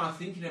if you and I are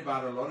thinking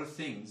about a lot of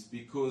things,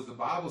 because the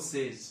Bible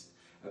says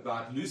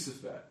about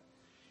Lucifer,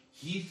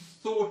 he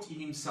thought in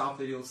himself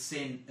that he'll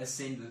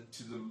ascend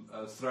to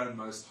the throne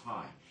most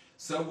high.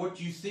 So what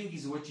you think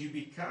is what you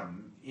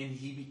become, and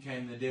he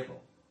became the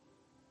devil.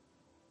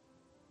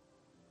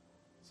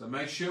 So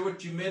make sure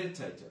what you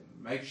meditate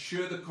on. Make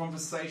sure the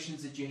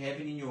conversations that you're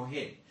having in your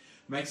head.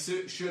 Make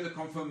sure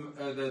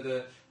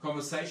the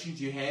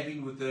conversations you're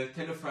having with the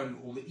telephone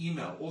or the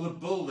email or the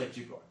bill that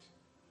you got.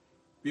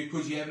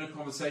 Because you're having a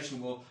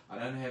conversation, well, I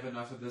don't have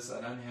enough of this,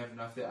 I don't have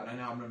enough of that, I don't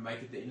know how I'm going to make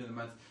it at the end of the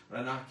month, I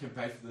don't know how I can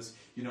pay for this,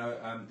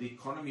 the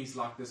economy is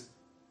like this.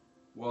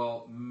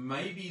 Well,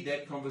 maybe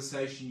that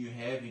conversation you're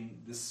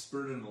having, the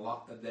spirit and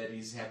lot that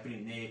is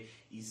happening there,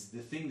 is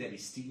the thing that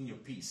is stealing your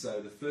peace.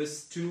 So the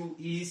first tool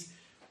is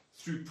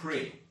through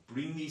prayer.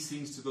 Bring these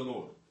things to the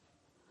Lord.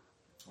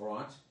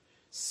 Alright?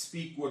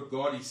 Speak what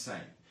God is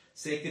saying.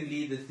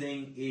 Secondly, the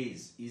thing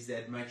is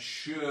that make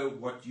sure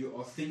what you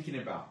are thinking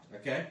about.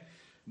 Okay?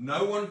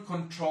 No one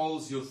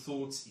controls your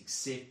thoughts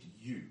except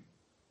you.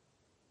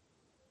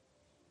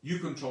 You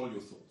control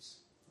your thoughts.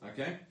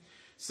 Okay?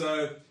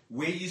 So,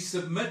 where you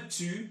submit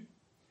to,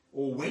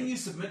 or when you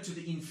submit to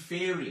the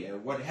inferior,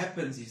 what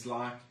happens is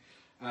like,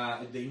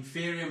 the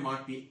inferior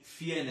might be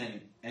fear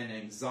and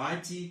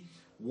anxiety.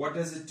 What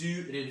does it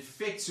do? It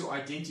affects your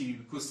identity,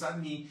 because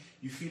suddenly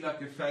you feel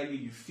like a failure,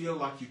 you feel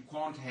like you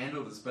can't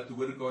handle this, but the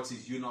Word of God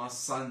says you're now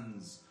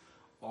sons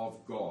of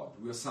God.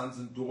 We're sons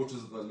and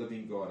daughters of the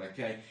living God,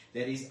 okay?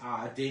 That is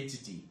our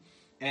identity.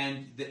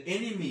 And the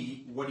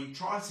enemy, what he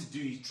tries to do,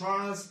 he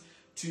tries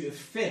to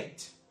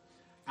affect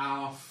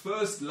our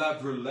first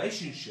love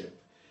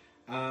relationship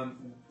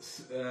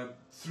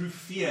through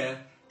fear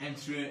and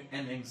through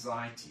an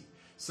anxiety.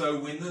 So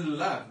when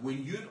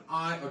you and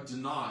I are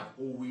denied,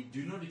 or we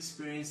do not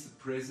experience the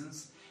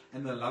presence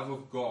and the love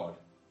of God,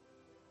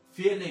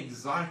 fear and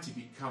anxiety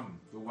become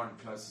the one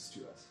closest to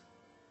us.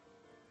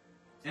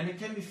 And it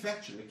can be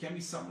factual. It can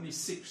be someone who's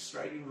sick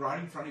right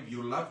in front of you,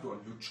 your loved one,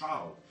 your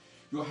child,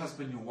 your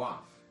husband, your wife.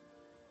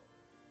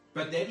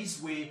 But that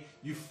is where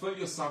you fill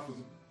yourself with,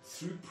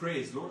 through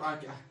prayers, Lord, I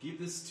give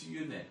this to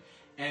you and that.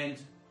 And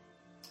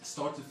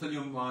start to fill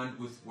your mind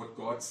with what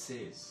God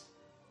says.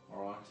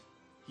 Alright?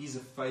 He's a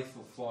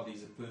faithful Father.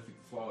 He's a perfect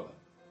Father.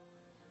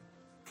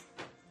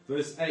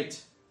 Verse 8.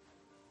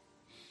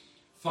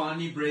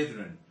 Finally,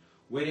 brethren,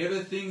 whatever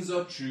things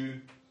are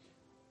true,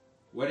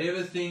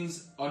 whatever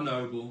things are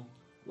noble,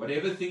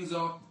 whatever things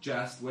are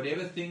just,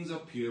 whatever things are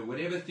pure,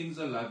 whatever things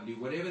are lovely,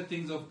 whatever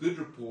things are of good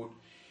report,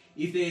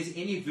 if there is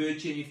any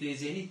virtue and if there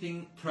is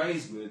anything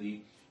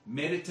praiseworthy,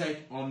 meditate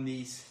on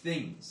these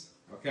things.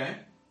 Okay?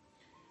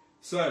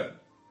 So,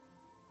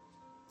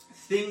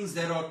 things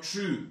that are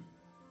true.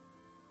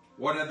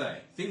 What are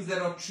they? Things that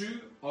are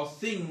true are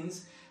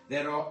things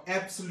that are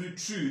absolute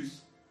truth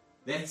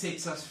that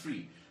sets us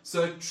free.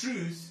 So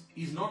truth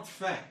is not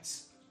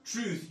facts.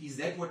 Truth is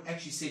that what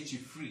actually sets you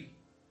free.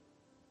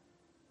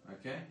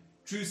 Okay?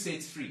 Truth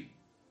sets free.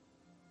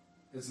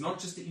 It's not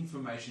just the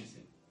information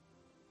thing.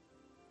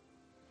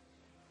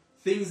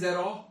 Things that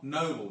are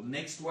noble.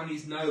 Next one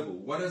is noble.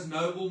 What does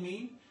noble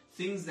mean?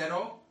 Things that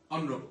are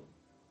honorable.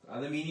 The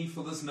other meaning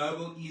for this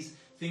noble is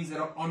things that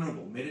are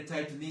honorable.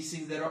 Meditate on these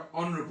things that are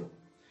honorable.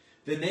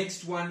 The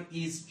next one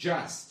is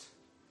just.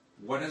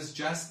 What does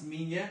just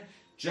mean here?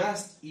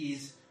 Just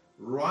is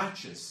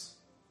righteous,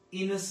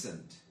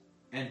 innocent,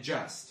 and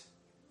just.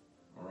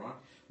 Alright?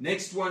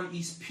 Next one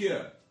is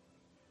pure.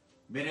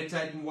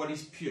 Meditate on what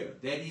is pure.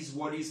 That is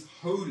what is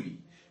holy.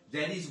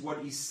 That is what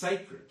is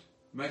sacred.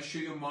 Make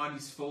sure your mind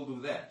is filled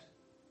with that.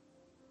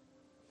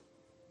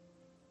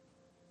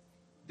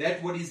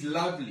 That what is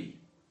lovely.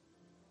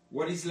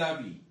 What is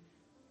lovely?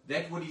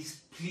 That what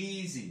is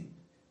pleasing.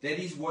 That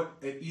is what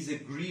is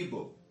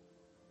agreeable.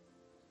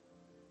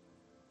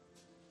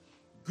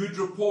 Good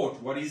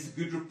report. What is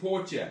good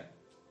report here?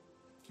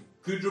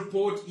 Good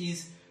report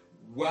is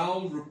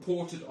well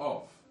reported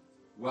of.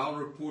 Well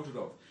reported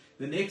of.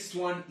 The next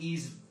one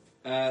is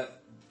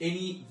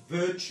any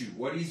virtue.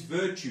 What is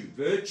virtue?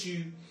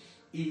 Virtue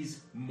is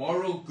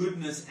moral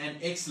goodness and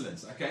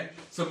excellence. Okay?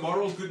 So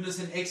moral goodness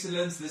and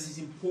excellence, this is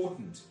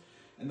important.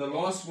 And the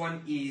last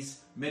one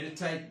is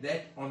meditate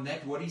on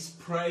that what is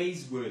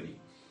praiseworthy.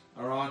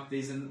 Alright,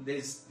 there's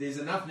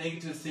enough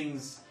negative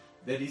things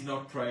that is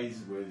not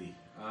praiseworthy.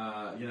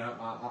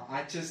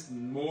 I just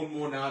more and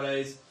more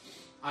nowadays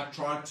I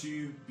try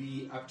to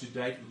be up to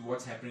date with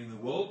what's happening in the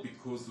world,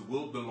 because the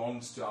world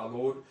belongs to our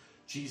Lord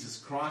Jesus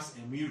Christ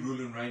and we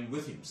rule and reign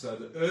with Him. So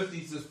the earth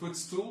is the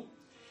footstool,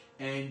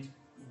 and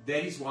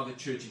that is why the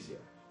church is here.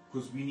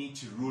 because we need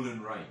to rule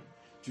and reign,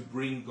 to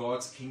bring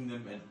God's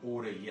kingdom and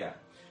order here.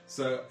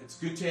 So it's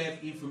good to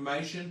have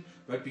information,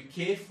 but be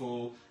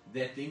careful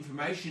that the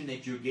information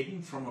that you're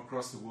getting from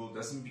across the world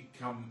doesn't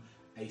become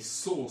a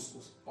source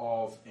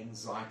of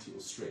anxiety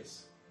or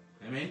stress.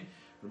 Amen?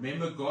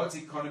 Remember, God's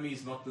economy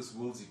is not this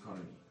world's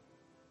economy.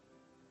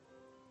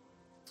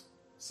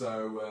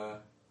 So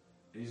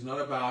it is not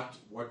about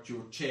what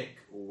your check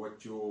or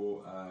what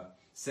your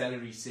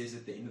salary says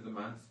at the end of the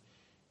month.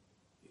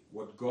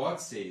 What God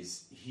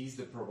says, He's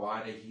the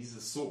provider, He's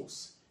the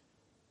source.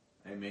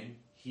 Amen?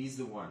 He's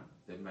the one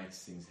that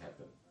makes things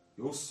happen.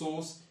 Your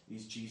source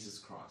is Jesus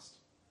Christ.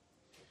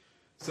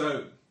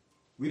 So,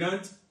 we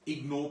don't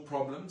ignore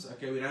problems,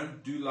 okay? We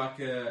don't do like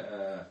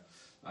the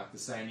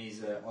saying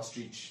is,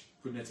 ostrich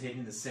putting its head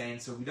in the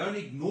sand. So we don't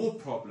ignore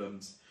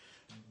problems,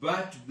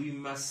 but we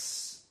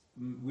must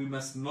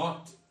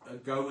not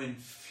go and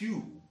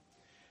fuel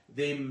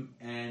them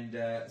and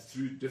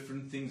through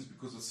different things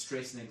because of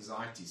stress and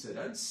anxiety. So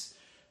don't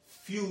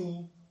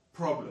fuel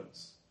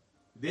problems.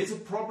 There's a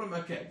problem,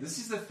 okay, this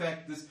is the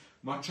fact that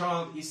my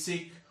child is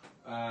sick,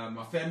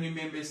 my family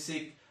member is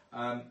sick.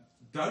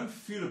 Don't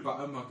feel about,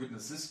 oh my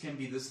goodness, this can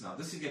be this now.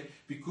 This again,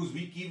 because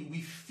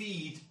we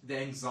feed the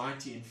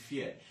anxiety and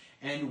fear.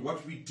 And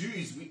what we do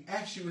is we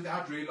actually,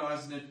 without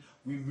realizing it,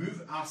 we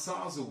move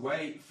ourselves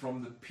away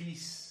from the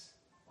peace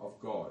of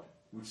God,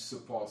 which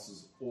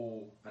surpasses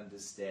all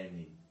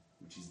understanding,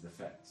 which is the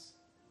facts.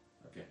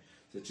 Okay,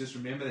 so just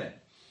remember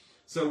that.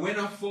 So when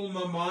I fill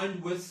my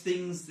mind with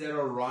things that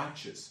are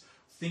righteous,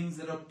 things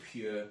that are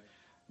pure,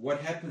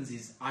 what happens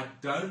is I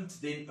don't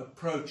then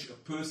approach a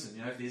person.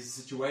 You know, if there's a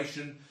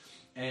situation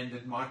and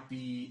it might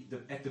be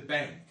at the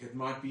bank, it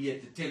might be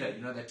at the teller,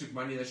 you know, they took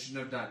money they shouldn't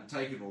have done,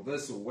 taken, or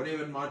this, or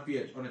whatever it might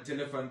be, on a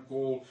telephone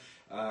call,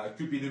 it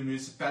could be the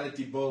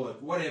municipality bill,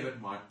 whatever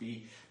it might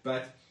be.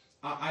 But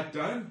I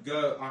don't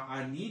go,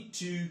 I need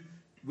to,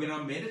 when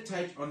I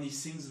meditate on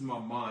these things in my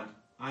mind,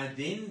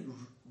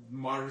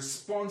 my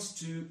response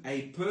to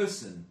a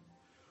person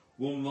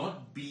will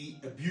not be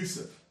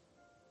abusive.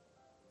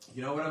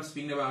 You know what I'm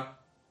speaking about?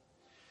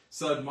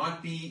 So it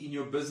might be in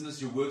your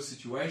business, your work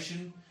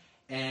situation,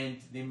 and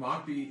there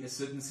might be a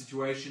certain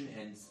situation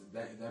and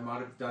they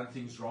might have done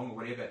things wrong or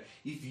whatever.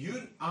 If you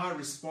and I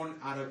respond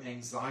out of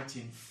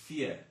anxiety and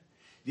fear,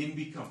 then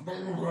we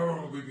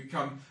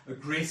become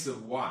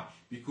aggressive. Why?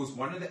 Because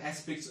one of the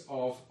aspects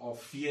of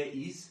fear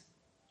is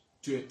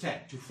to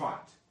attack, to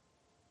fight.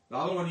 The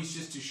other one is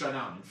just to shut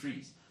down and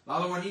freeze. The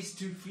other one is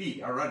to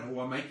flee, or run,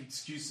 or make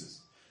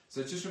excuses.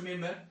 So just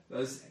remember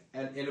those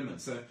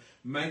elements. So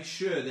make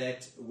sure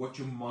that what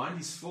your mind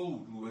is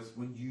filled with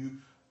when you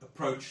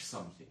approach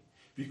something.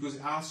 Because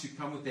else you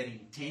come with that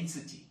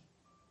intensity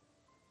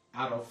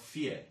out of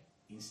fear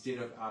instead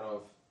of out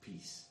of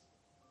peace.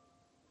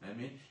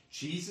 Amen.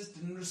 Jesus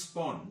didn't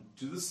respond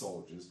to the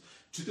soldiers,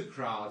 to the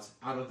crowds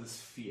out of this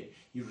fear.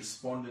 He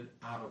responded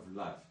out of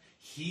love.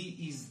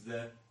 He is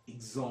the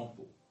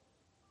example.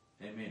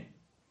 Amen.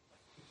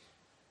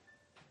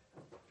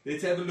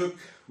 Let's have a look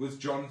with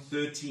John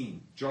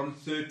 13. John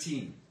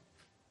 13.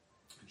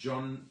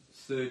 John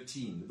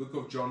 13. The book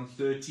of John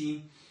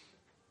 13.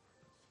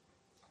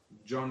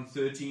 John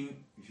 13,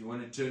 if you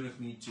want to turn with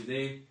me to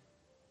there.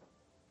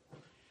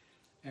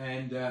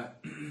 And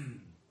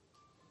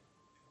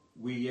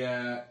we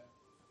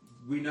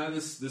know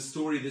this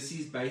story. This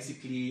is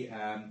basically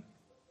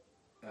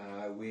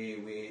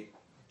where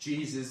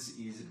Jesus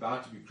is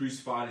about to be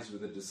crucified. He's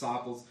with the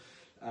disciples.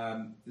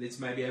 Let's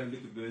maybe have a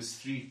look at verse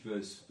 3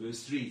 first.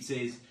 Verse 3, it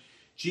says,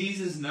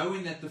 Jesus,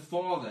 knowing that the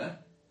Father,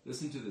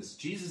 listen to this,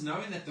 Jesus,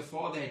 knowing that the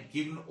Father had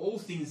given all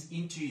things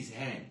into his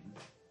hand,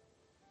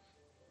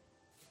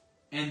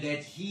 and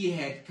that he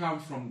had come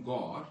from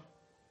God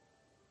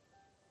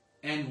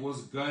and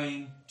was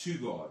going to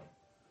God,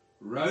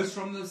 rose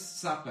from the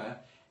supper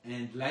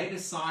and laid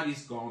aside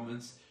his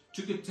garments,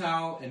 took a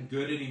towel and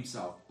girded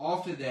himself.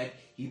 After that,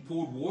 he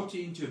poured water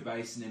into a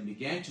basin and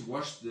began to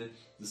wash the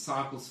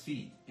disciples'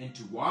 feet and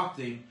to wipe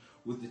them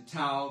with the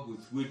towel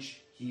with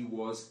which he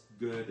was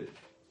girded.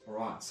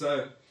 Alright,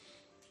 so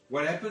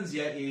what happens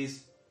here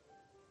is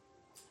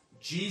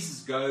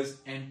Jesus goes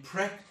and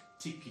practically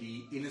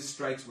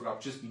illustrates what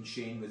I've just been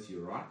sharing with you,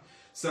 right?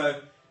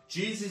 So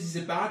Jesus is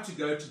about to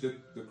go to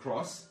the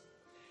cross,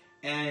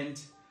 and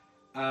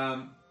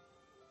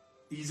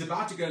he's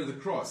about to go to the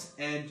cross,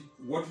 and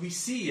what we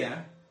see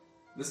here,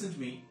 listen to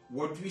me,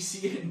 what we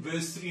see in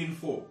verse 3 and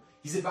 4,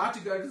 he's about to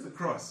go to the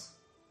cross.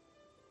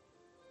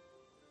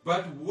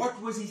 But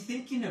what was he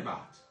thinking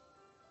about?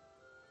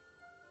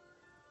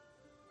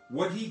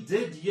 What he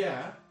did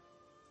here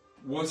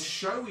was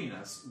showing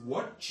us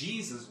what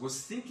Jesus was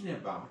thinking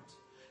about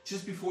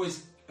just before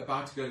he's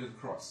about to go to the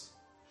cross.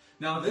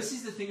 Now, this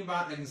is the thing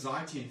about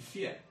anxiety and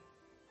fear,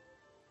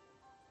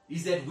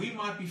 is that we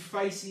might be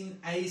facing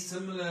a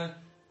similar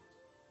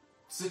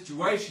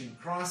situation,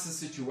 crisis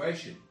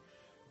situation,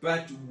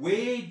 but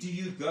where do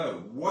you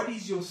go? What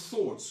is your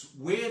thoughts?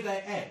 Where are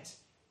they at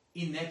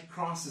in that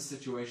crisis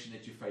situation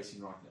that you're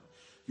facing right now?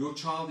 Your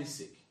child is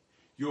sick.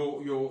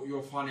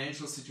 Your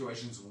financial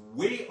situations.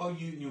 Where are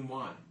you in your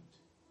mind?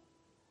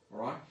 All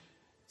right.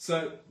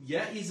 So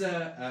here is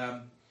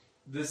a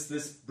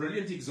this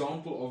brilliant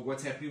example of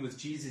what's happening with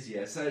Jesus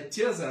here. So it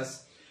tells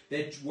us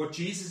that what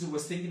Jesus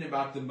was thinking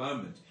about the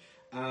moment.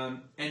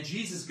 And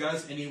Jesus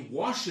goes and he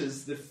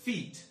washes the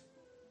feet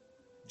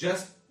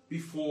just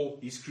before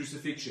his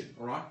crucifixion.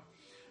 All right.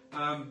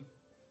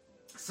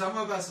 Some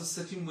of us are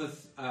sitting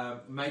with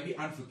maybe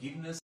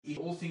unforgiveness. In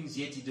all things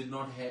yet he did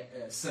not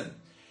sin.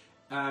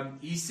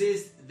 He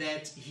says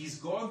that he's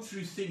gone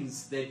through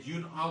things that you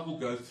and I will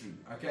go through.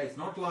 Okay, it's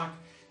not like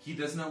he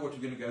doesn't know what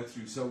we're going to go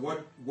through. So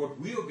what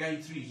we are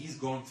going through, he's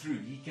gone through.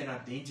 He can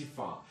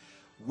identify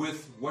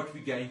with what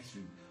we're going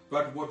through.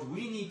 But what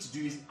we need to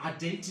do is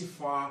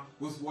identify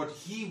with what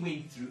he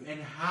went through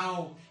and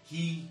how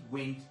he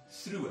went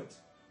through it.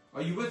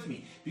 Are you with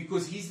me?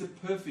 Because he's the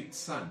perfect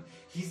son.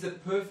 He's the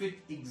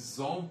perfect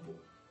example.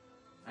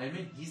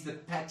 Amen. He's the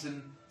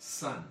pattern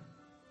son.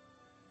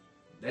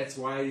 That's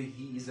why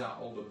he is our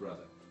older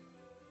brother.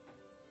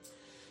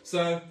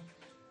 So,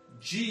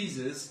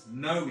 Jesus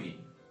knowing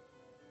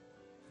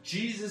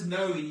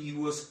he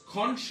was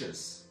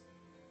conscious.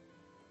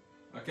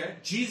 Okay?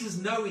 Jesus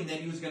knowing that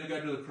he was going to go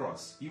to the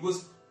cross. He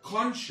was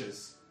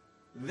conscious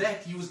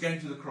that he was going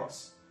to the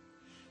cross.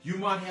 You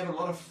might have a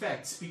lot of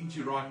facts speaking to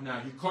you right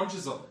now. You're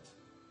conscious of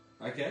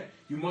it. Okay?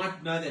 You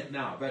might know that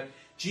now. But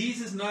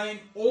Jesus knowing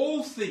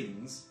all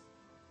things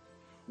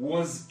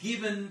was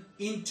given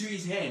into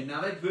his hand.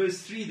 Now that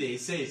verse 3 there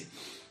says,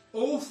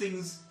 all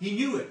things, he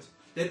knew it.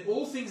 That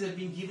all things have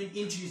been given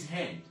into his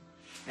hand.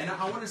 And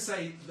I want to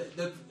say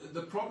that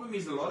the problem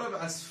is a lot of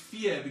us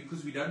fear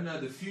because we don't know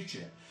the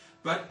future.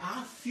 But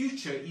our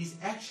future is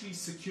actually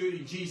secure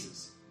in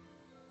Jesus.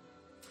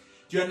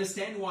 Do you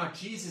understand why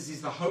Jesus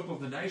is the hope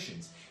of the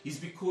nations? It's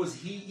because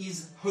he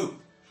is hope.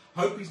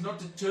 Hope is not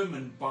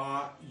determined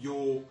by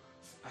your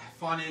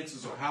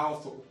finances or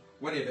health or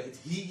whatever.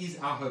 He is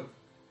our hope.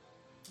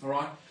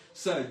 Alright?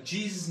 So,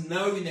 Jesus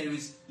knowing that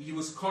he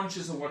was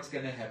conscious of what's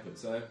going to happen.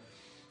 So,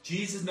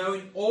 Jesus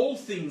knowing all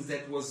things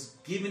that was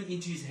given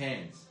into his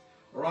hands.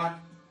 Alright?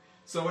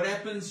 So, what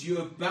happens?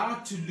 You're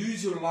about to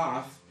lose your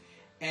life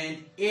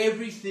and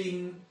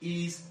everything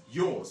is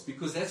yours.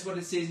 Because that's what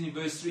it says in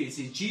verse 3. It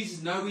says,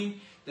 Jesus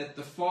knowing that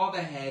the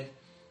Father had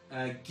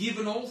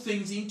given all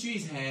things into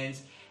his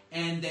hands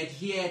and that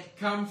he had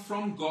come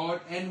from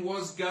God and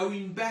was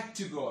going back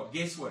to God.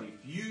 Guess what?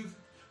 If you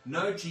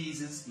know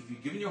Jesus, if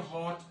you've given your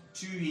heart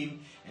to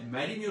him and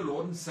made him your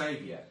Lord and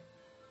Savior,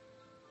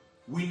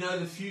 we know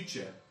the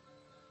future.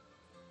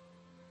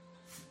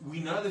 We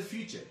know the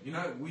future. You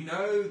know, we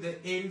know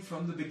the end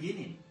from the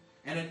beginning.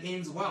 And it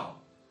ends well.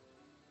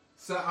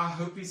 So our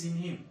hope is in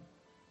him.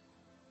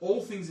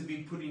 All things have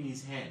been put in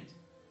his hand.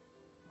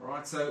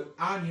 Alright, so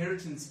our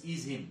inheritance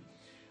is him.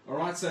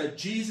 Alright, so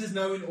Jesus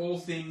knowing all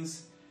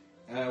things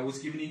was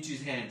given into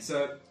his hand.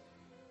 So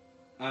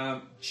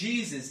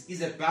Jesus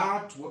is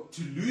about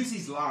to lose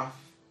his life,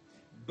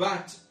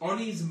 but on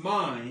his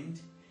mind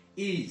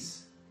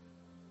is,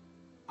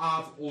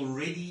 I've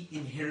already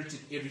inherited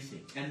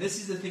everything. And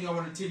this is the thing I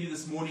want to tell you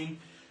this morning.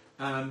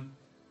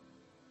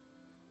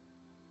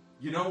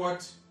 You know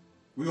what?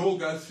 We all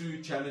go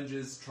through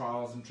challenges,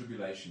 trials, and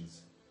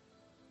tribulations.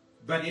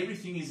 But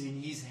everything is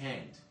in his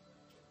hand.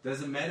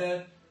 Doesn't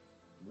matter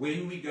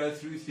when we go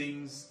through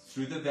things,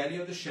 through the valley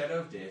of the shadow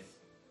of death.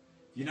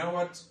 You know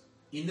what?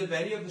 In the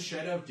valley of the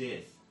shadow of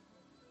death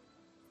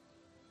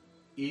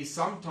is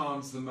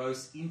sometimes the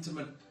most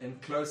intimate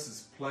and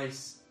closest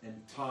place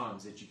and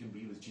times that you can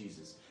be with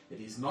Jesus.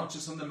 It is not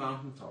just on the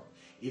mountaintop.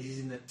 It is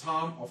in the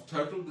time of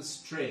total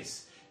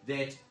distress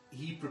that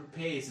he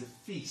prepares a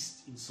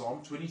feast in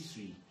Psalm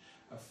 23.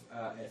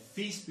 A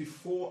feast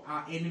before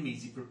our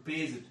enemies. He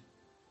prepares it,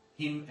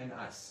 him and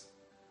us.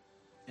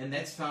 And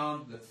that's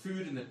found, the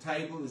food and the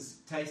table is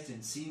taste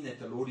and seen that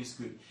the Lord is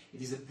good.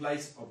 It is a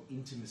place of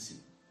intimacy.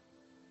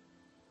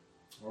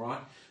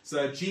 Alright?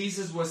 So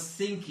Jesus was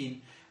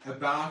thinking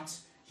about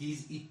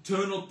his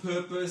eternal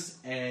purpose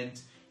and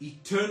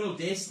eternal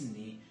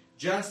destiny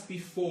just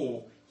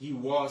before he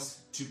was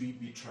to be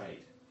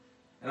betrayed.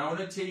 And I want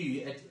to tell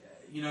you,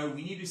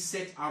 we need to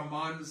set our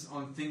minds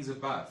on things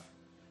above.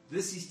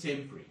 This is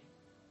temporary.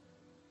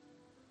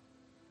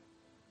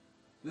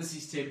 This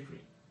is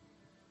temporary.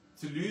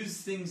 To lose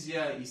things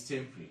here is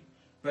temporary.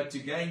 But to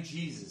gain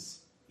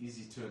Jesus is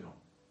eternal.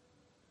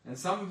 And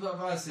some of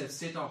us have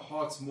set our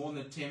hearts more on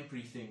the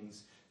temporary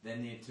things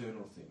than the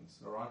eternal things.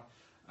 Alright?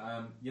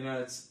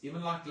 It's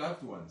even like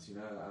loved ones.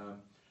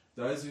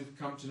 Those who've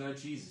come to know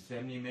Jesus,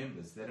 family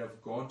members that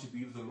have gone to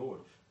be with the Lord.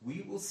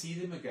 We will see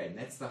them again.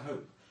 That's the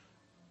hope.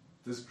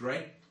 This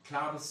great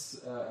cloud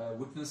of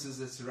witnesses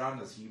that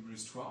surround us,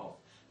 Hebrews 12.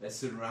 They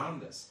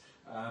surround us.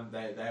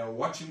 They are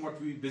watching what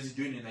we're busy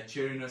doing and they're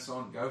cheering us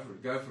on. Go for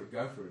it, go for it,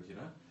 go for it,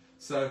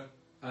 So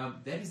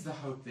that is the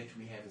hope that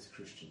we have as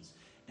Christians.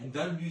 And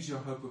don't lose your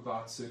hope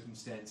about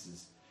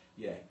circumstances.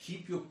 Yeah,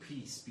 keep your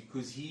peace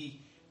because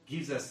he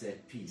gives us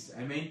that peace.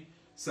 Amen?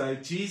 So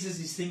Jesus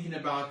is thinking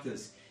about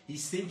this.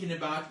 He's thinking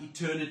about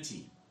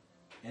eternity.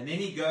 And then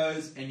he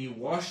goes and he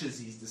washes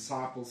his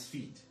disciples'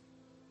 feet.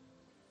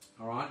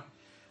 Alright?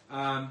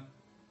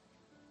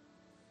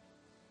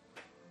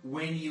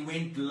 when he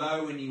went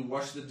low and he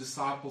washed the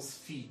disciples'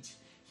 feet,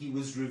 he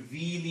was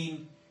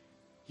revealing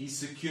his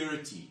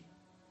security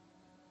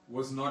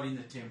was not in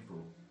the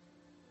temporal,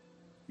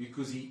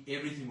 because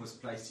everything was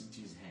placed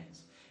into his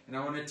hands. And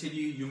I want to tell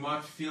you, you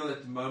might feel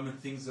at the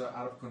moment things are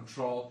out of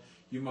control.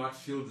 You might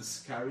feel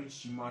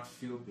discouraged. You might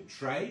feel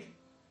betrayed.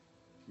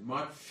 You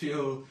might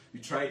feel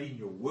betrayed in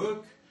your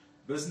work,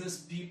 business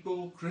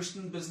people,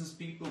 Christian business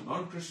people,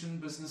 non-Christian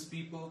business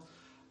people.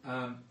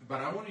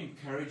 But I want to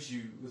encourage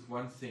you with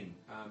one thing,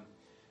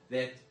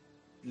 that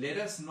let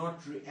us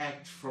not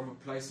react from a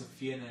place of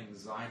fear and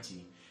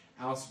anxiety,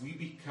 else we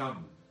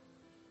become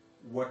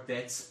what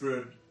that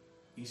spirit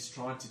is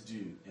trying to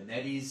do, and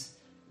that is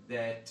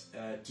that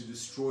to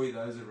destroy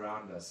those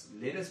around us.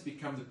 Let us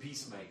become the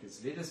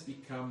peacemakers. Let us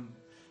become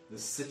the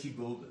city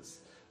builders.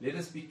 Let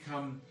us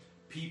become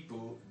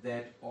people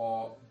that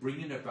are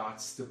bringing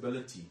about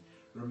stability.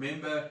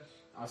 Remember,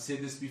 I've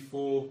said this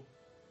before,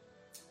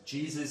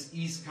 Jesus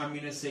is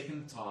coming a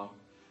second time,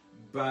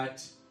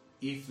 but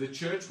if the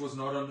church was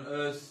not on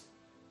earth,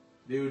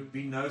 there would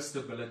be no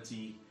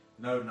stability,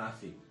 no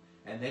nothing.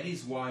 And that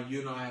is why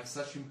you and I have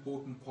such an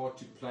important part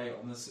to play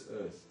on this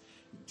earth,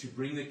 to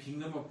bring the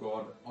kingdom of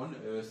God on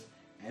earth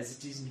as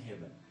it is in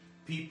heaven.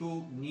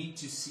 People need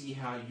to see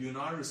how you and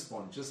I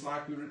respond, just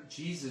like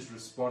Jesus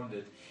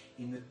responded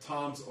in the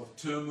times of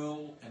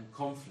turmoil and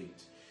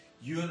conflict.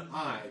 You and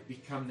I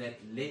become that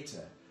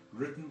letter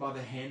written by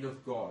the hand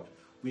of God,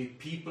 where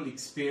people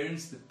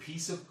experience the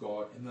peace of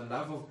God and the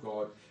love of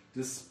God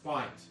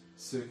despite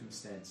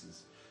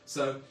circumstances.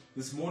 So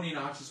this morning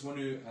I just want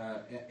to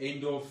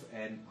end off,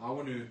 and I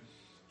want to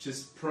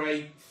just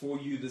pray for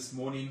you this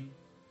morning,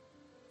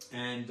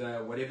 and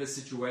whatever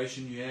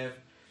situation you have.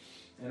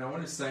 And I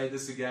want to say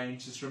this again,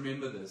 just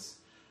remember this,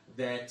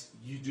 that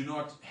you do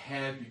not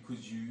have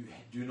because you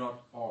do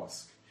not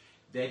ask.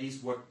 That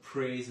is what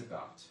prayer is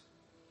about.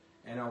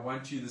 And I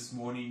want you this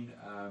morning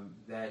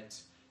that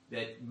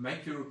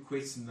make your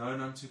requests known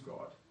unto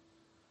God.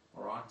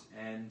 All right?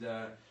 And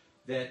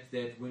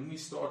that when we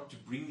start to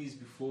bring these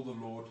before the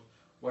Lord,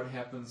 what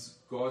happens,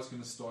 God's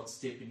going to start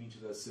stepping into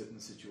those certain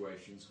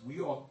situations. We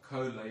are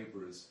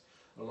co-laborers.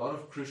 A lot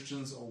of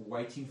Christians are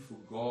waiting for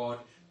God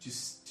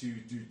to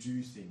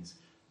do things.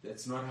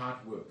 That's not how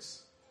it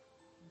works.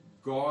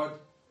 God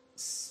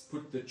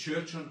put the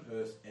church on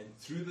earth, and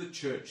through the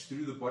church,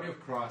 through the body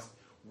of Christ,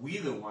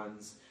 we're the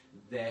ones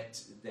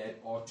that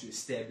are to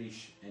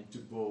establish and to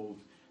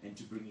build and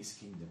to bring His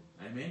kingdom.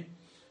 Amen?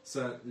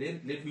 So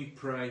let me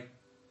pray.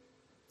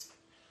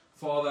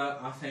 Father,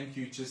 I thank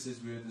you, just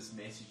as we heard this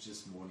message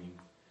this morning,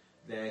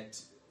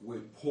 that where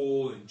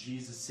Paul and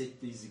Jesus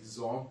set these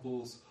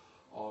examples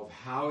of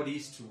how it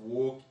is to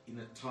walk in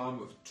a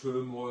time of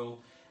turmoil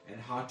and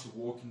how to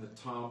walk in the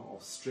time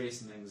of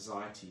stress and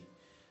anxiety,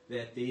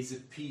 that there is a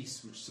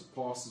peace which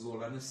surpasses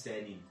all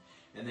understanding,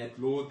 and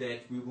that, Lord,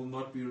 that we will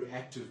not be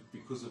reactive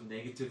because of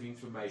negative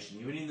information.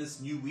 Even in this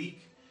new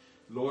week,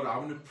 Lord, I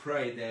want to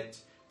pray that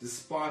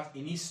despite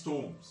any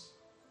storms,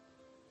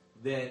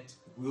 that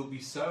we'll be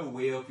so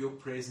aware of your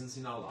presence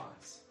in our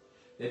lives,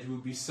 that we'll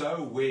be so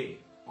aware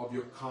of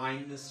your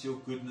kindness, your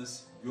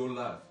goodness, your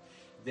love,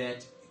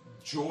 that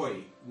joy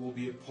will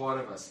be a part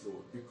of us,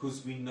 Lord,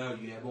 because we know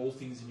you have all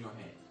things in your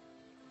hand.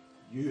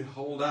 You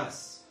hold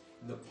us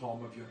in the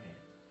palm of your hand.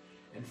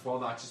 And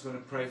Father, I just want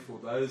to pray for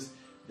those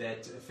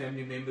that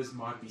family members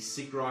might be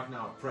sick right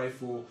now. I pray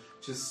for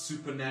just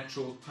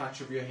supernatural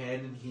touch of your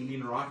hand and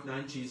healing right now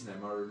in Jesus'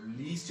 name. I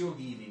release your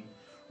healing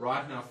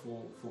right now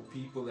for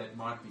people that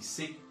might be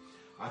sick.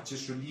 I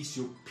just release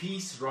your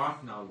peace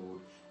right now,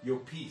 Lord. Your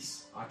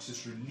peace I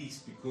just release,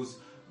 because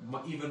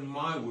even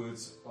my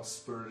words are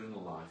spirit and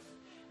life.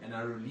 And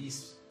I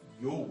release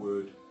your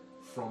word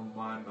from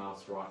my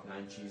mouth right now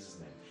in Jesus'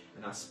 name.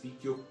 And I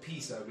speak your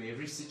peace over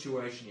every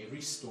situation,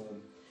 every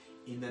storm,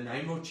 in the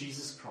name of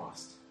Jesus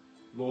Christ.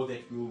 Lord,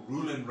 that we will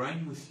rule and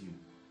reign with you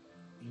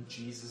in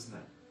Jesus'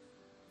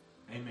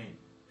 name. Amen.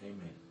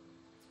 Amen.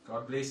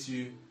 God bless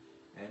you,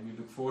 and we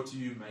look forward to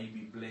you. May you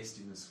be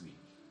blessed in this week.